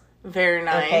Christmas. Very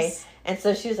nice. Okay. And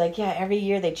so she was like, yeah, every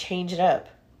year they change it up.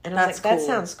 And I was like, that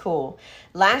sounds cool.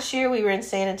 Last year we were in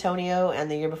San Antonio,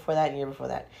 and the year before that, and the year before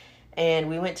that. And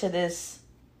we went to this,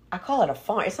 I call it a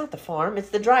farm. It's not the farm. It's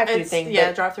the drive-thru thing.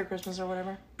 Yeah, drive-thru Christmas or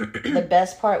whatever. The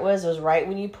best part was right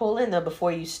when you pull in, though,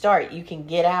 before you start, you can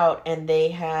get out, and they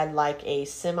had like a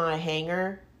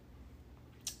semi-hanger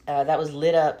that was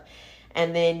lit up.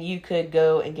 And then you could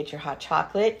go and get your hot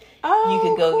chocolate. Oh, you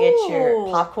could go get your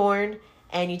popcorn,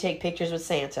 and you take pictures with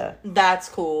Santa. That's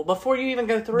cool. Before you even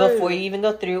go through. Or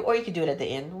you could do it at the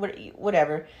end,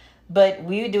 whatever. But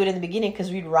we would do it in the beginning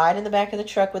because we'd ride in the back of the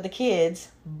truck with the kids,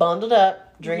 bundled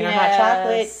up, drinking our hot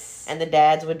chocolate, and the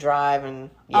dads would drive. And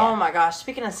oh my gosh!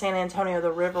 Speaking of San Antonio,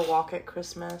 the Riverwalk at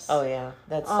Christmas. Oh yeah,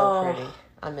 that's so pretty.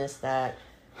 I miss that.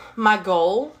 My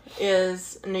goal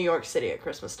is New York City at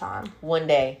Christmas time. One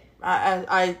day.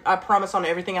 I promise on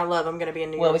everything I love, I'm going to be in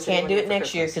New York City. Well, we can't do it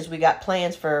next year because we got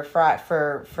plans for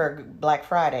Black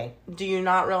Friday. Do you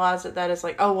not realize that is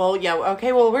like, oh, well, yeah,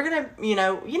 okay, well, we're going to, you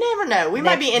never know. We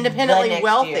might be independently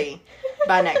wealthy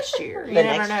by next year. You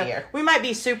never know. We might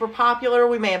be super popular.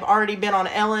 We may have already been on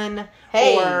Ellen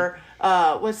or,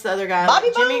 what's the other guy?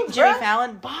 Jimmy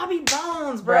Fallon. Bobby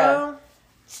Bones, bro.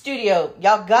 Studio,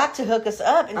 y'all got to hook us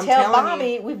up and tell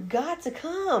Bobby we've got to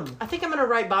come. I think I'm going to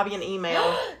write Bobby an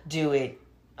email. Do it.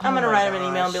 I'm going to write him an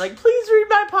email and be like, please read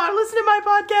listen to my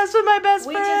podcast with my best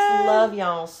friend. We just love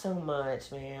y'all so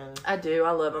much, man. I do.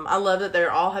 I love them. I love that they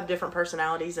all have different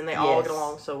personalities and they all get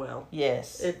along so well.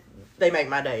 Yes. They make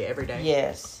my day every day.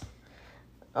 Yes.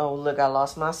 Oh, look, I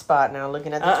lost my spot now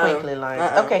looking at the twinkly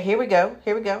lines. Okay, here we go.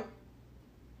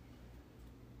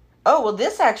 Oh, well,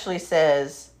 this actually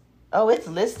says... Oh, it's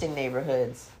listing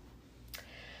neighborhoods.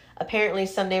 Apparently,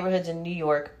 some neighborhoods in New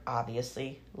York,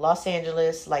 obviously, Los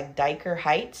Angeles, like Diker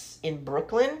Heights in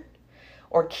Brooklyn,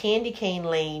 or Candy Cane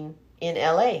Lane in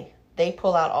L.A. They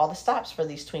pull out all the stops for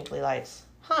these twinkly lights.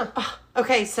 Huh.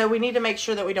 Okay, so we need to make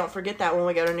sure that we don't forget that when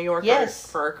we go to New York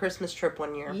for our Christmas trip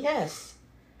one year. Yes.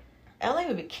 L.A.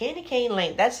 would be Candy Cane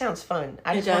Lane. That sounds fun.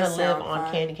 I just want to live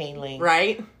on Candy Cane Lane.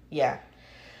 Right? Yeah.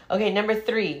 Okay, number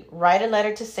 3. Write a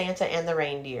letter to Santa and the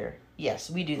reindeer. Yes,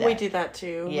 we do that. We do that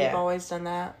too. Yeah. We've always done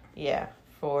that. Yeah,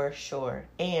 for sure.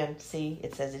 And, see,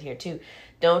 it says it here too.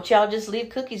 Don't y'all just leave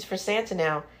cookies for Santa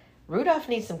now. Rudolph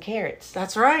needs some carrots.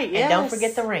 That's right, yes. And don't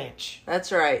forget the ranch.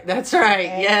 That's right.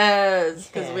 Okay. Yes.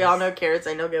 Because we all know carrots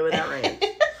ain't no good without ranch.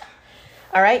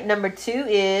 All right, number 2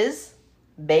 is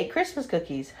bake Christmas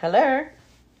cookies. Hello.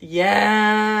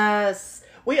 Yes.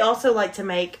 We also like to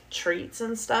make treats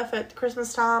and stuff at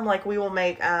Christmas time. Like we will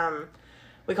make,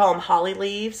 we call them holly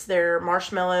leaves. They're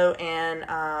marshmallow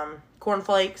and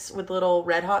cornflakes with little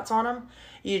red hots on them.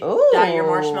 You dye your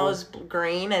marshmallows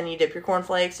green and you dip your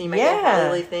cornflakes and you make little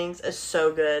holly leaf things. It's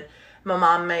so good. My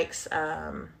mom makes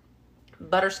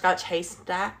butterscotch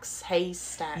haystacks.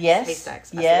 Yes.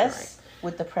 Haystacks. Yes. Right.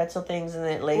 With the pretzel things and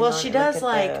it lays on. Well, she does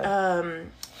like, I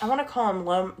want to call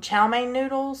them chow mein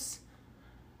noodles.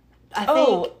 I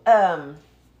think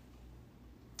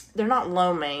they're not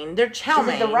lo mein. They're chow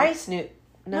mein. Is it the rice noodle?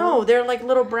 No, they're like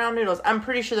little brown noodles. I'm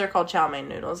pretty sure they're called chow mein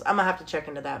noodles. I'm going to have to check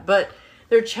into that. But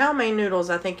they're chow mein noodles,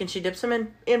 I think, and she dips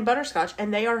them in butterscotch,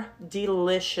 and they are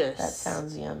delicious. That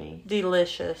sounds yummy.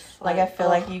 Delicious. Like I feel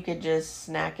like you could just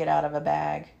snack it out of a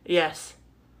bag. Yes.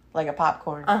 Like a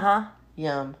popcorn. Uh-huh.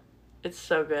 Yum. It's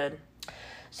so good.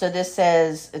 So this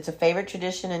says, it's a favorite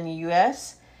tradition in the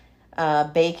U.S.,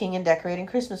 Baking and decorating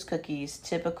Christmas cookies.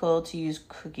 Typical to use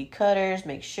cookie cutters.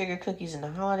 Make sugar cookies into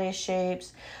holiday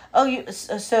shapes.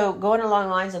 So going along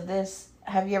the lines of this,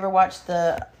 have you ever watched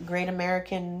the Great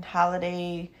American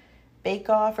Holiday Bake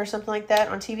Off or something like that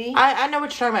on TV? I know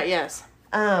what you're talking about, yes.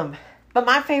 But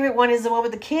my favorite one is the one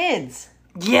with the kids.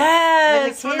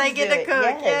 Yes! When they get to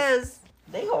cook, yes.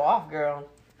 They go off, girl.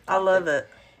 I love it.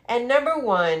 And number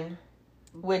one,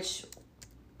 which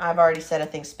I've already said, I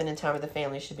think spending time with the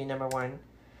family should be number one.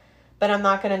 But I'm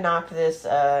not going to knock this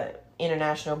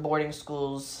International Boarding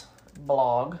Schools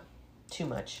blog too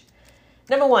much.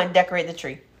 Number one, decorate the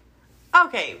tree.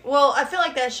 Okay, well, I feel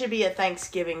like that should be a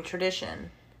Thanksgiving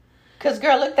tradition. Because,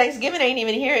 girl, look, Thanksgiving ain't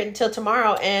even here until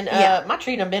tomorrow, and my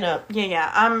tree done been up. Yeah.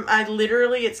 I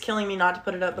literally, it's killing me not to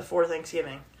put it up before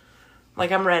Thanksgiving.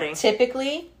 Like, I'm ready.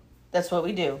 Typically, that's what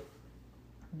we do.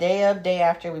 Day of, day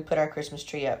after, we put our Christmas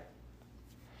tree up.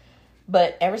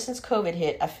 But ever since COVID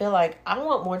hit, I feel like I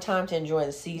want more time to enjoy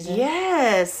the season.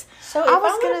 Yes. So if I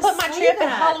was going to put my tree up at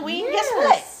Halloween, guess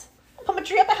what? Put my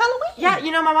tree up at Halloween.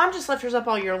 Yeah, my mom just left hers up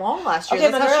all year long last year.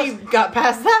 Okay, that's how she got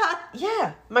past that.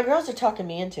 Yeah, my girls are talking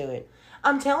me into it.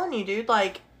 I'm telling you, dude,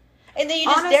 like... And then you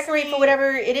just decorate for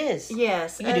whatever it is.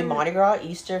 Yes. You can do Mardi Gras,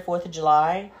 Easter, 4th of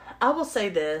July. I will say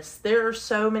this. There are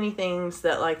so many things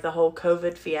that, like, the whole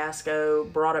COVID fiasco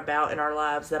brought about in our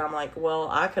lives that I'm like, well,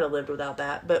 I could have lived without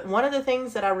that. But one of the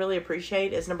things that I really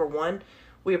appreciate is, number one,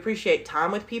 we appreciate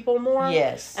time with people more.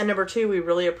 Yes. And number two, we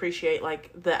really appreciate, like,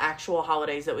 the actual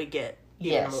holidays that we get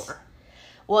even more.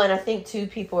 Well, and I think, too,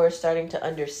 people are starting to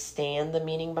understand the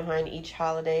meaning behind each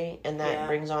holiday, and that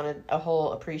brings on a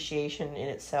whole appreciation in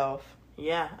itself.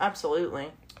 Yeah,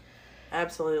 absolutely.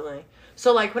 Absolutely.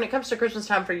 So, like, when it comes to Christmas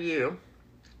time for you,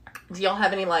 do y'all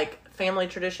have any, like, family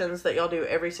traditions that y'all do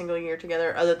every single year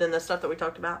together, other than the stuff that we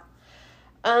talked about?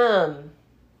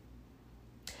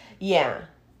 Yeah.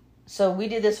 So, we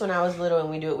did this when I was little, and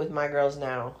we do it with my girls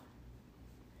now.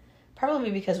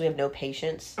 Probably because we have no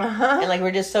patience. And, like,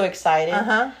 we're just so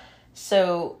excited.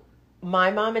 So,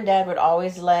 my mom and dad would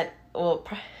always a lot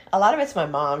of it's my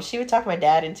mom. She would talk my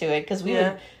dad into it, because we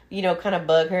would... kind of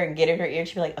bug her and get in her ear. And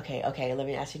she'd be like, okay, let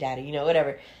me ask your daddy,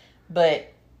 whatever.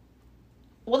 But,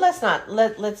 well, let's let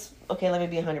me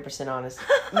be 100% honest.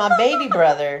 My baby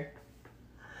brother,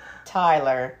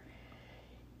 Tyler,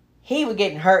 he would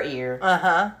get in her ear.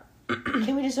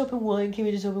 Can we just open one? Can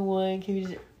we just open one? Can we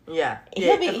just... Yeah.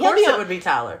 It would be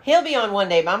Tyler. He'll be on one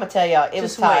day, but I'm going to tell y'all, it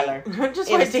was Tyler. Just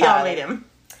wait till y'all meet him.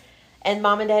 And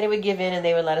mom and daddy would give in, and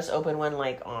they would let us open one,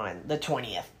 like, on the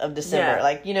 20th of December. Yeah.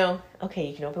 Like, okay,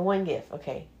 you can open one gift.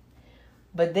 Okay.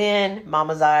 But then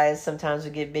mama's eyes sometimes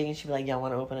would get big, and she'd be like, y'all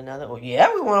want to open another one?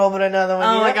 Yeah, we want to open another one.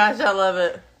 Oh, my gosh, I love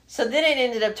it. So then it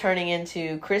ended up turning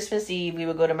into Christmas Eve. We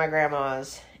would go to my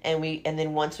grandma's, and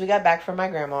then once we got back from my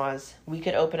grandma's, we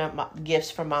could open up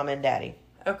gifts from mom and daddy.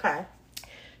 Okay.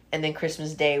 And then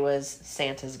Christmas Day was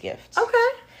Santa's gift. Okay.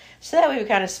 So that way we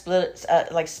kind of split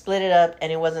it up,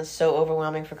 and it wasn't so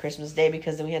overwhelming for Christmas Day,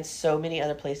 because then we had so many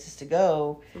other places to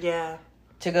go. Yeah.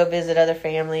 To go visit other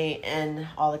family and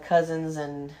all the cousins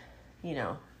and,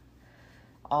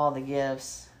 all the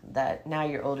gifts that now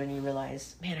you're older and you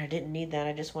realize, man, I didn't need that.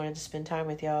 I just wanted to spend time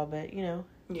with y'all, but,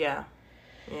 Yeah.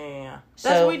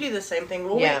 So we do the same thing.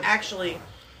 Well,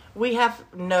 we have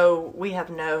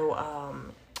no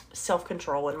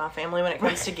self-control in my family when it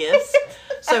comes to gifts.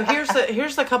 So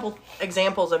here's a couple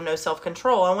examples of no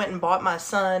self-control. I went and bought my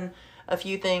son a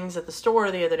few things at the store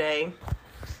the other day,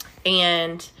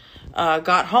 and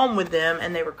got home with them,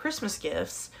 and they were Christmas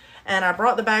gifts. And I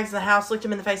brought the bags to the house, looked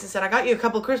him in the face, and said, I got you a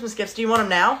couple of Christmas gifts. Do you want them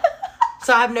now?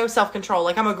 So I have no self-control.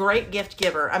 Like, I'm a great gift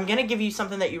giver. I'm going to give you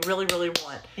something that you really, really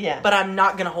want. Yeah. But I'm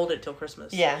not going to hold it till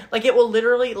Christmas. Yeah. Like, it will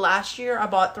literally, last year, I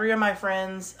bought 3 of my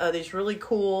friends these really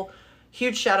cool,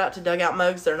 huge shout out to Dugout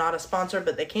Mugs. They're not a sponsor,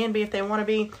 but they can be if they want to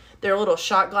be. They're little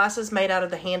shot glasses made out of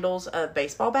the handles of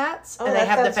baseball bats. Oh, and they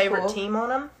have the favorite team on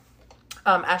them.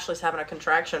 Ashley's having a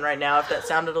contraction right now, if that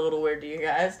sounded a little weird to you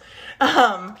guys.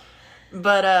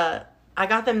 But I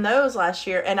got them those last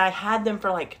year, and I had them for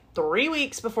like 3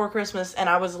 weeks before Christmas, and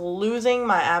I was losing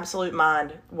my absolute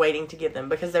mind waiting to give them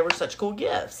because they were such cool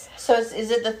gifts. So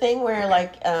is it the thing where,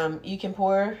 like, you can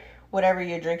pour whatever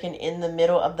you're drinking in the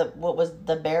middle of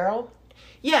the barrel?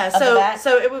 Yeah,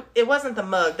 so it wasn't the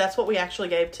mug. That's what we actually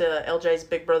gave to LJ's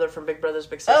big brother from Big Brothers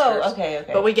Big Sisters. Oh, okay.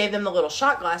 But we gave them the little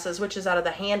shot glasses, which is out of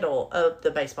the handle of the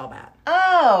baseball bat.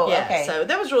 Oh, yeah, okay. So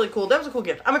that was really cool. That was a cool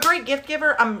gift. I'm a great gift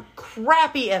giver. I'm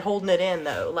crappy at holding it in,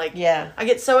 though. Like, yeah. I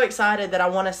get so excited that I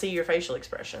want to see your facial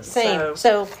expressions. Same.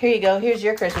 So here you go. Here's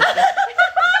your Christmas gift.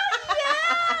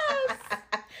 Yes!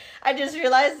 I just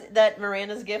realized that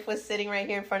Miranda's gift was sitting right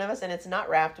here in front of us, and it's not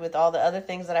wrapped with all the other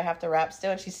things that I have to wrap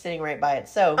still, and she's sitting right by it.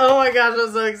 So, oh my gosh,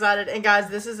 I'm so excited! And guys,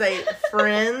 this is a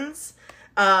Friends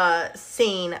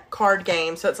scene card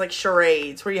game, so it's like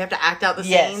charades where you have to act out the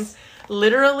scenes.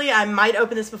 Literally, I might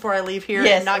open this before I leave here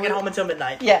and not get home until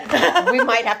midnight. Yeah, we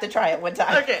might have to try it one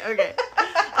time. Okay.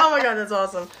 Oh my god, that's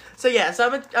awesome. So yeah,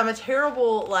 so I'm a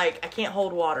terrible, like, I can't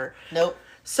hold water. Nope.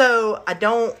 So I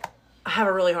have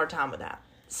a really hard time with that.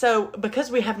 So,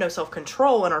 because we have no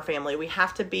self-control in our family, we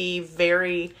have to be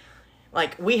very,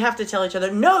 like, we have to tell each other,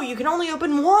 no, you can only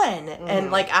open one.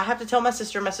 And, like, I have to tell my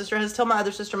sister has to tell my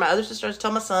other sister has to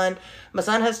tell my son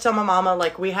has to tell my mama.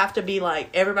 Like, we have to be, like,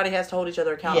 everybody has to hold each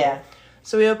other accountable. Yeah.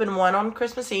 So, we open one on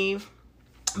Christmas Eve.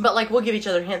 But, like, we'll give each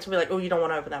other hints. We'll be like, oh, you don't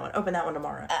want to open that one. Open that one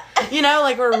tomorrow. You know,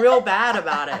 like, we're real bad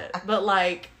about it. But,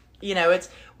 like, you know,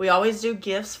 we always do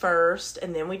gifts first,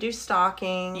 and then we do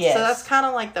stockings. Yes. So that's kind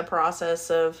of like the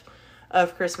process of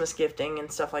Christmas gifting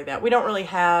and stuff like that. We don't really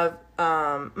have,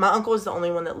 my uncle is the only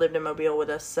one that lived in Mobile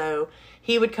with us, so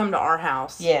he would come to our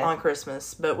house on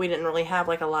Christmas, but we didn't really have,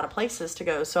 like, a lot of places to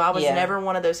go. So I was never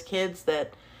one of those kids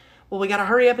that, well, we got to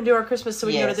hurry up and do our Christmas so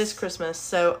we can go to this Christmas.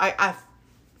 So I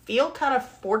feel kind of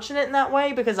fortunate in that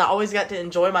way because I always got to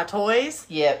enjoy my toys.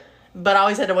 Yep. But I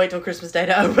always had to wait till Christmas Day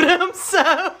to open them,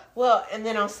 so. Well, and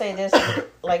then I'll say this,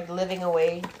 like, living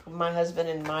away from my husband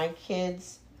and my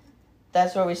kids,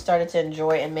 that's where we started to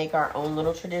enjoy and make our own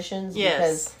little traditions. Yes.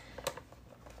 Because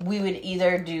we would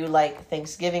either do, like,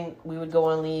 Thanksgiving, we would go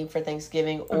on leave for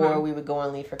Thanksgiving, or we would go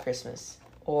on leave for Christmas.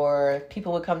 Or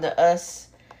people would come to us,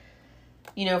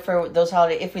 you know, for those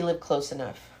holidays, if we lived close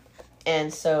enough.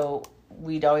 And so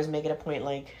we'd always make it a point,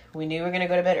 like, we knew we were going to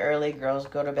go to bed early, girls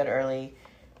go to bed early.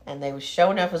 And they,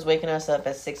 sure enough, was waking us up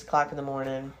at 6 o'clock in the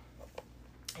morning.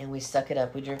 And we suck it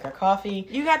up. We drink our coffee.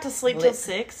 You got to sleep till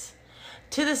 6?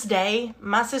 To this day,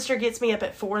 my sister gets me up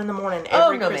at 4 in the morning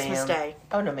every Christmas day.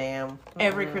 Oh, no, ma'am.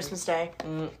 Every Christmas day.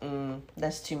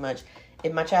 That's too much.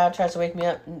 If my child tries to wake me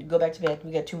up, go back to bed.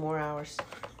 We got 2 more hours.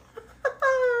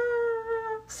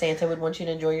 Santa would want you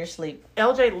to enjoy your sleep.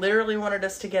 LJ literally wanted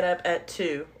us to get up at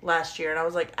 2 last year, and I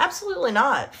was like, absolutely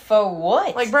not. For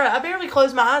what? Like, bro, I barely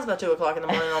closed my eyes by 2 o'clock in the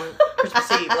morning on Christmas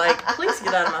Eve. Like, please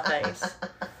get out of my face.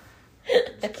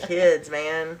 Kids,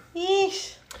 man.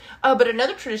 Yeesh. Oh, but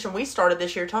another tradition we started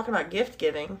this year, talking about gift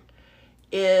giving,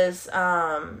 is,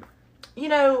 you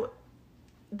know,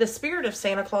 the spirit of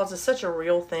Santa Claus is such a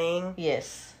real thing.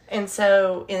 Yes. And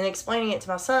so, in explaining it to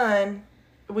my son,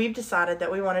 we've decided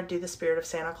that we want to do the spirit of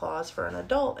Santa Claus for an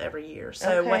adult every year.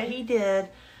 So what he did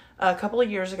a couple of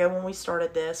years ago when we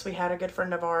started this, we had a good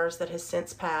friend of ours that has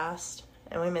since passed,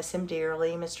 and we miss him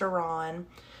dearly, Mr. Ron.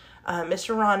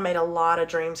 Mr. Ron made a lot of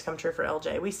dreams come true for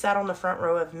LJ. We sat on the front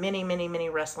row of many, many, many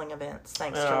wrestling events,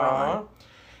 thanks to Ron.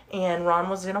 And Ron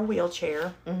was in a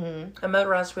wheelchair, a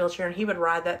motorized wheelchair, and he would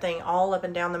ride that thing all up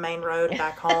and down the main road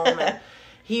back home. And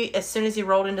as soon as he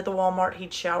rolled into the Walmart,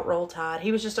 he'd shout, "Roll Tide."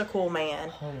 He was just a cool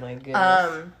man. Oh, my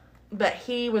goodness. But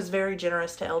he was very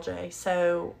generous to LJ,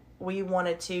 so we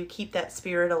wanted to keep that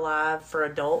spirit alive for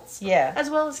adults. Yeah. As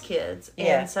well as kids.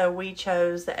 Yeah. And so we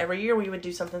chose that every year we would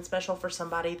do something special for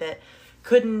somebody that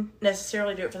couldn't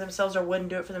necessarily do it for themselves or wouldn't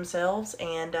do it for themselves.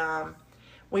 And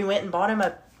we went and bought him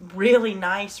a really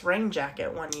nice rain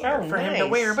jacket one year for him to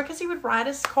wear because he would ride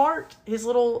his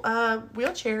little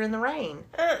wheelchair in the rain.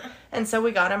 And so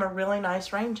we got him a really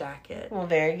nice rain jacket. Well,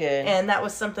 very good. And that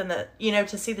was something that, you know,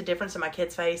 to see the difference in my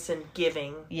kid's face in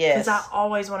giving. Yes. Because I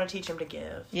always want to teach him to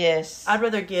give. Yes. I'd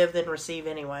rather give than receive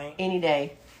anyway. Any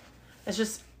day. It's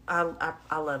just, I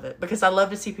love it because I love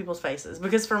to see people's faces.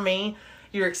 Because for me,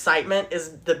 your excitement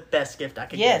is the best gift I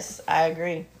could give. Yes, I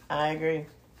agree.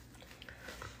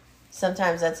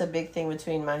 Sometimes that's a big thing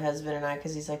between my husband and I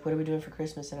because he's like, what are we doing for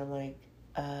Christmas? And I'm like,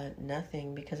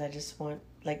 nothing because I just want,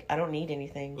 like, I don't need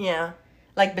anything. Yeah.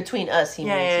 Like, between us, he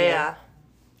means. Yeah.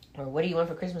 Or what do you want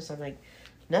for Christmas? I'm like,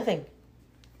 nothing.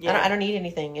 Yeah. I don't need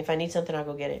anything. If I need something, I'll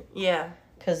go get it. Yeah.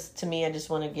 Because to me, I just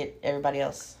want to get everybody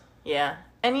else. Yeah.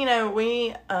 And, you know,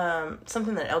 we,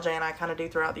 something that LJ and I kind of do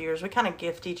throughout the years, we kind of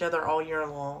gift each other all year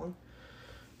long.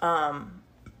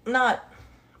 Not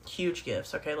huge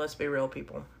gifts, okay? Let's be real,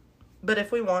 people. But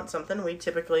if we want something, we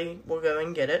typically will go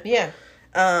and get it. Yeah.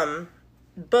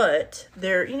 But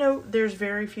there's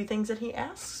very few things that he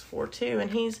asks for too.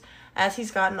 And as he's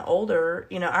gotten older,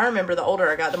 you know, I remember the older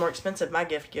I got, the more expensive my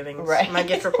gift my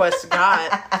gift requests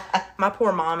got. My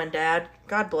poor mom and dad,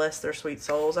 God bless their sweet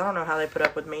souls. I don't know how they put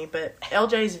up with me, but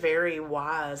LJ's very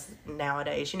wise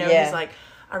nowadays. You know, he's like,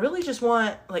 I really just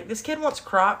want, like, this kid wants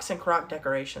Crocs and Croc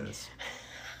decorations.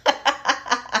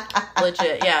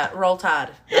 Legit, yeah, Roll Tide.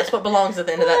 That's what belongs at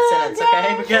the end of that sentence,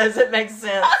 okay? Because it makes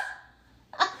sense.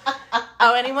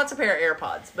 Oh, and he wants a pair of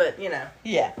AirPods, but Yeah.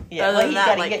 Well,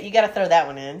 you got to throw that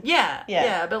one in.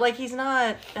 Yeah. But like, he's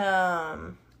not.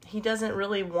 He doesn't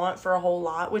really want for a whole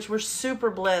lot, which we're super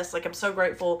blessed. Like, I'm so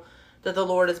grateful that the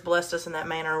Lord has blessed us in that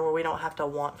manner where we don't have to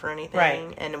want for anything,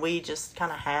 right? And we just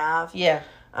kind of have. Yeah.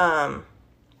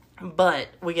 But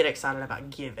we get excited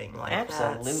about giving. Like,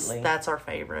 absolutely, that's our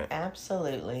favorite.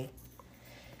 Absolutely.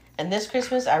 And this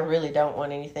Christmas, I really don't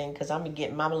want anything because I'm gonna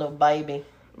get my little baby.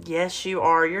 Yes, you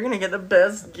are. You're gonna get the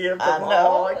best gift of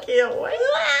all. I can't wait.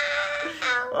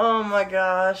 Oh my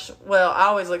gosh. Well, I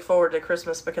always look forward to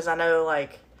Christmas because I know,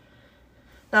 like,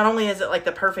 not only is it like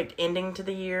the perfect ending to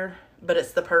the year, but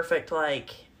it's the perfect,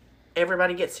 like,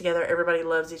 everybody gets together, everybody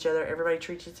loves each other, everybody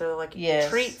treats each other like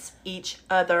treats each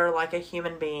other like a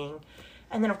human being.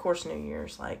 And then of course New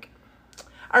Year's, like,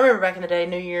 I remember back in the day,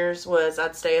 New Year's was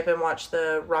I'd stay up and watch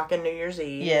the Rockin' New Year's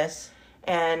Eve. Yes.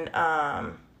 And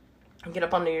get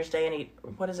up on New Year's Day and eat,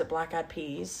 what is it, black eyed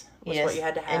peas was what you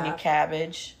had to have. And your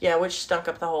cabbage. Yeah, which stunk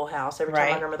up the whole house every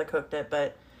time my grandmother cooked it.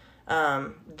 But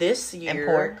this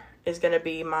year is going to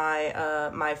be my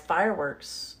my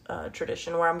fireworks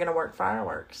tradition where I'm going to work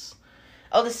fireworks.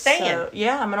 Oh, the stand. So,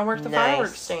 yeah, I'm going to work the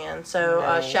fireworks stand.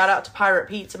 So shout out to Pirate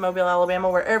Pete's in Mobile, Alabama,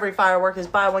 where every firework is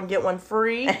buy one, get one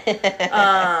free.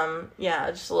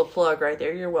 Yeah, just a little plug right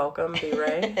there. You're welcome,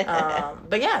 B-Ray.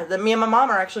 But yeah, me and my mom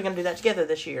are actually going to do that together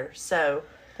this year. So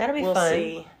that'll be fun.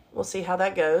 See. We'll see how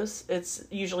that goes. It's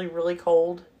usually really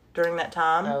cold during that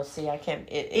time. Oh, see, I can't.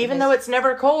 Even though it's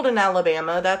never cold in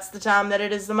Alabama, that's the time that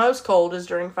it is the most cold, is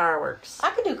during fireworks. I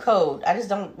could do cold. I just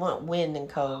don't want wind and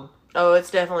cold. Oh,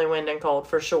 it's definitely wind and cold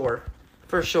for sure.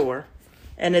 For sure.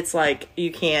 And it's like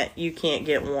you can't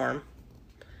get warm.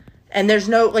 And there's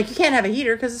no, like, you can't have a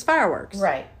heater because it's fireworks.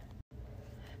 Right.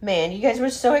 Man, you guys were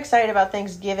so excited about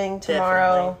Thanksgiving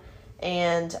tomorrow.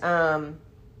 Definitely. And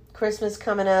Christmas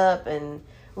coming up, and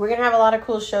we're going to have a lot of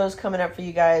cool shows coming up for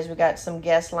you guys. We got some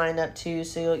guests lined up too,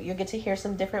 so you'll get to hear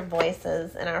some different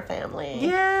voices in our family.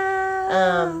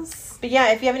 Yes. But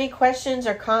yeah, if you have any questions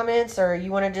or comments, or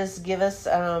you want to just give us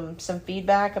some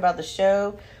feedback about the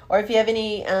show, or if you have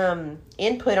any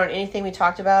input on anything we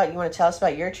talked about, you want to tell us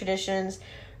about your traditions,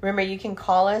 remember you can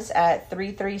call us at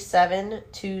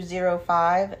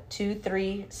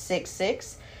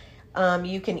 337-205-2366.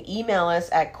 You can email us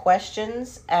at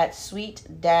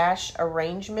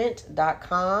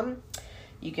questions@sweet-arrangement.com.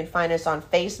 You can find us on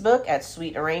Facebook at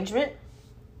Sweet Arrangement,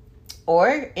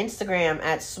 or Instagram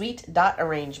at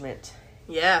sweet.arrangement.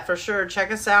 Yeah, for sure.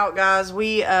 Check us out, guys.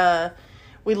 We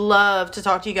love to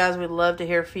talk to you guys. We love to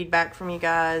hear feedback from you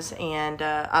guys. And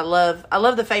I love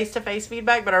the face-to-face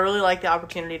feedback, but I really like the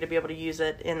opportunity to be able to use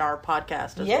it in our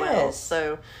podcast as well.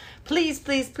 So please,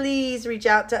 please, please reach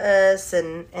out to us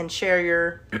and share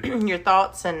your your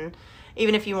thoughts. And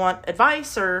even if you want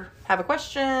advice or have a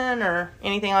question or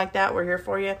anything like that, we're here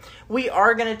for you. We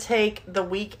are going to take the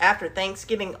week after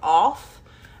Thanksgiving off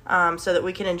so that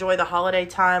we can enjoy the holiday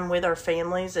time with our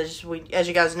families. As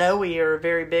you guys know, we are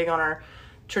very big on our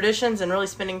traditions and really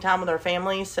spending time with our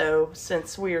family. So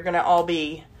since we are going to all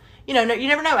be, you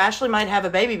never know, Ashley might have a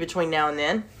baby between now and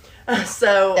then.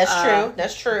 So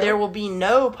That's true. There will be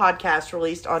no podcast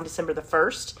released on December the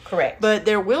 1st. Correct. But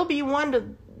there will be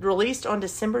one released on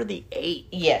December the 8th.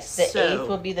 Yes, the 8th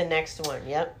will be the next one.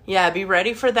 Yep. Yeah, be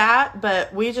ready for that.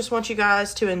 But we just want you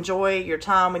guys to enjoy your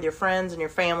time with your friends and your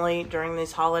family during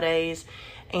these holidays.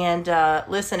 And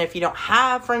listen, if you don't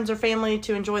have friends or family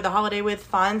to enjoy the holiday with,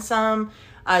 find some.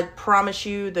 I promise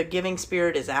you the giving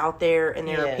spirit is out there, and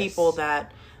there are people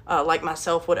that like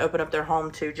myself would open up their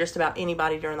home to just about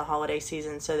anybody during the holiday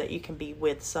season so that you can be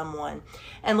with someone.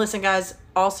 And listen, guys,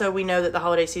 also we know that the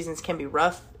holiday seasons can be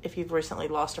rough if you've recently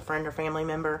lost a friend or family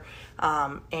member.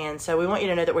 And so we want you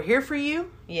to know that we're here for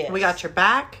you. Yes. We got your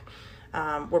back.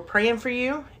 We're praying for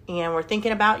you, and we're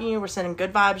thinking about you. We're sending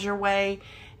good vibes your way.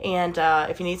 And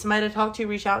if you need somebody to talk to,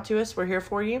 reach out to us. We're here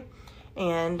for you.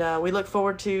 And we look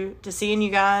forward to seeing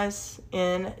you guys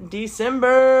in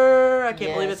December. I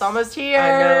can't believe it's almost here.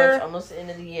 I know, it's almost the end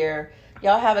of the year.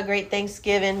 Y'all have a great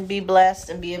Thanksgiving. Be blessed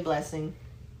and be a blessing.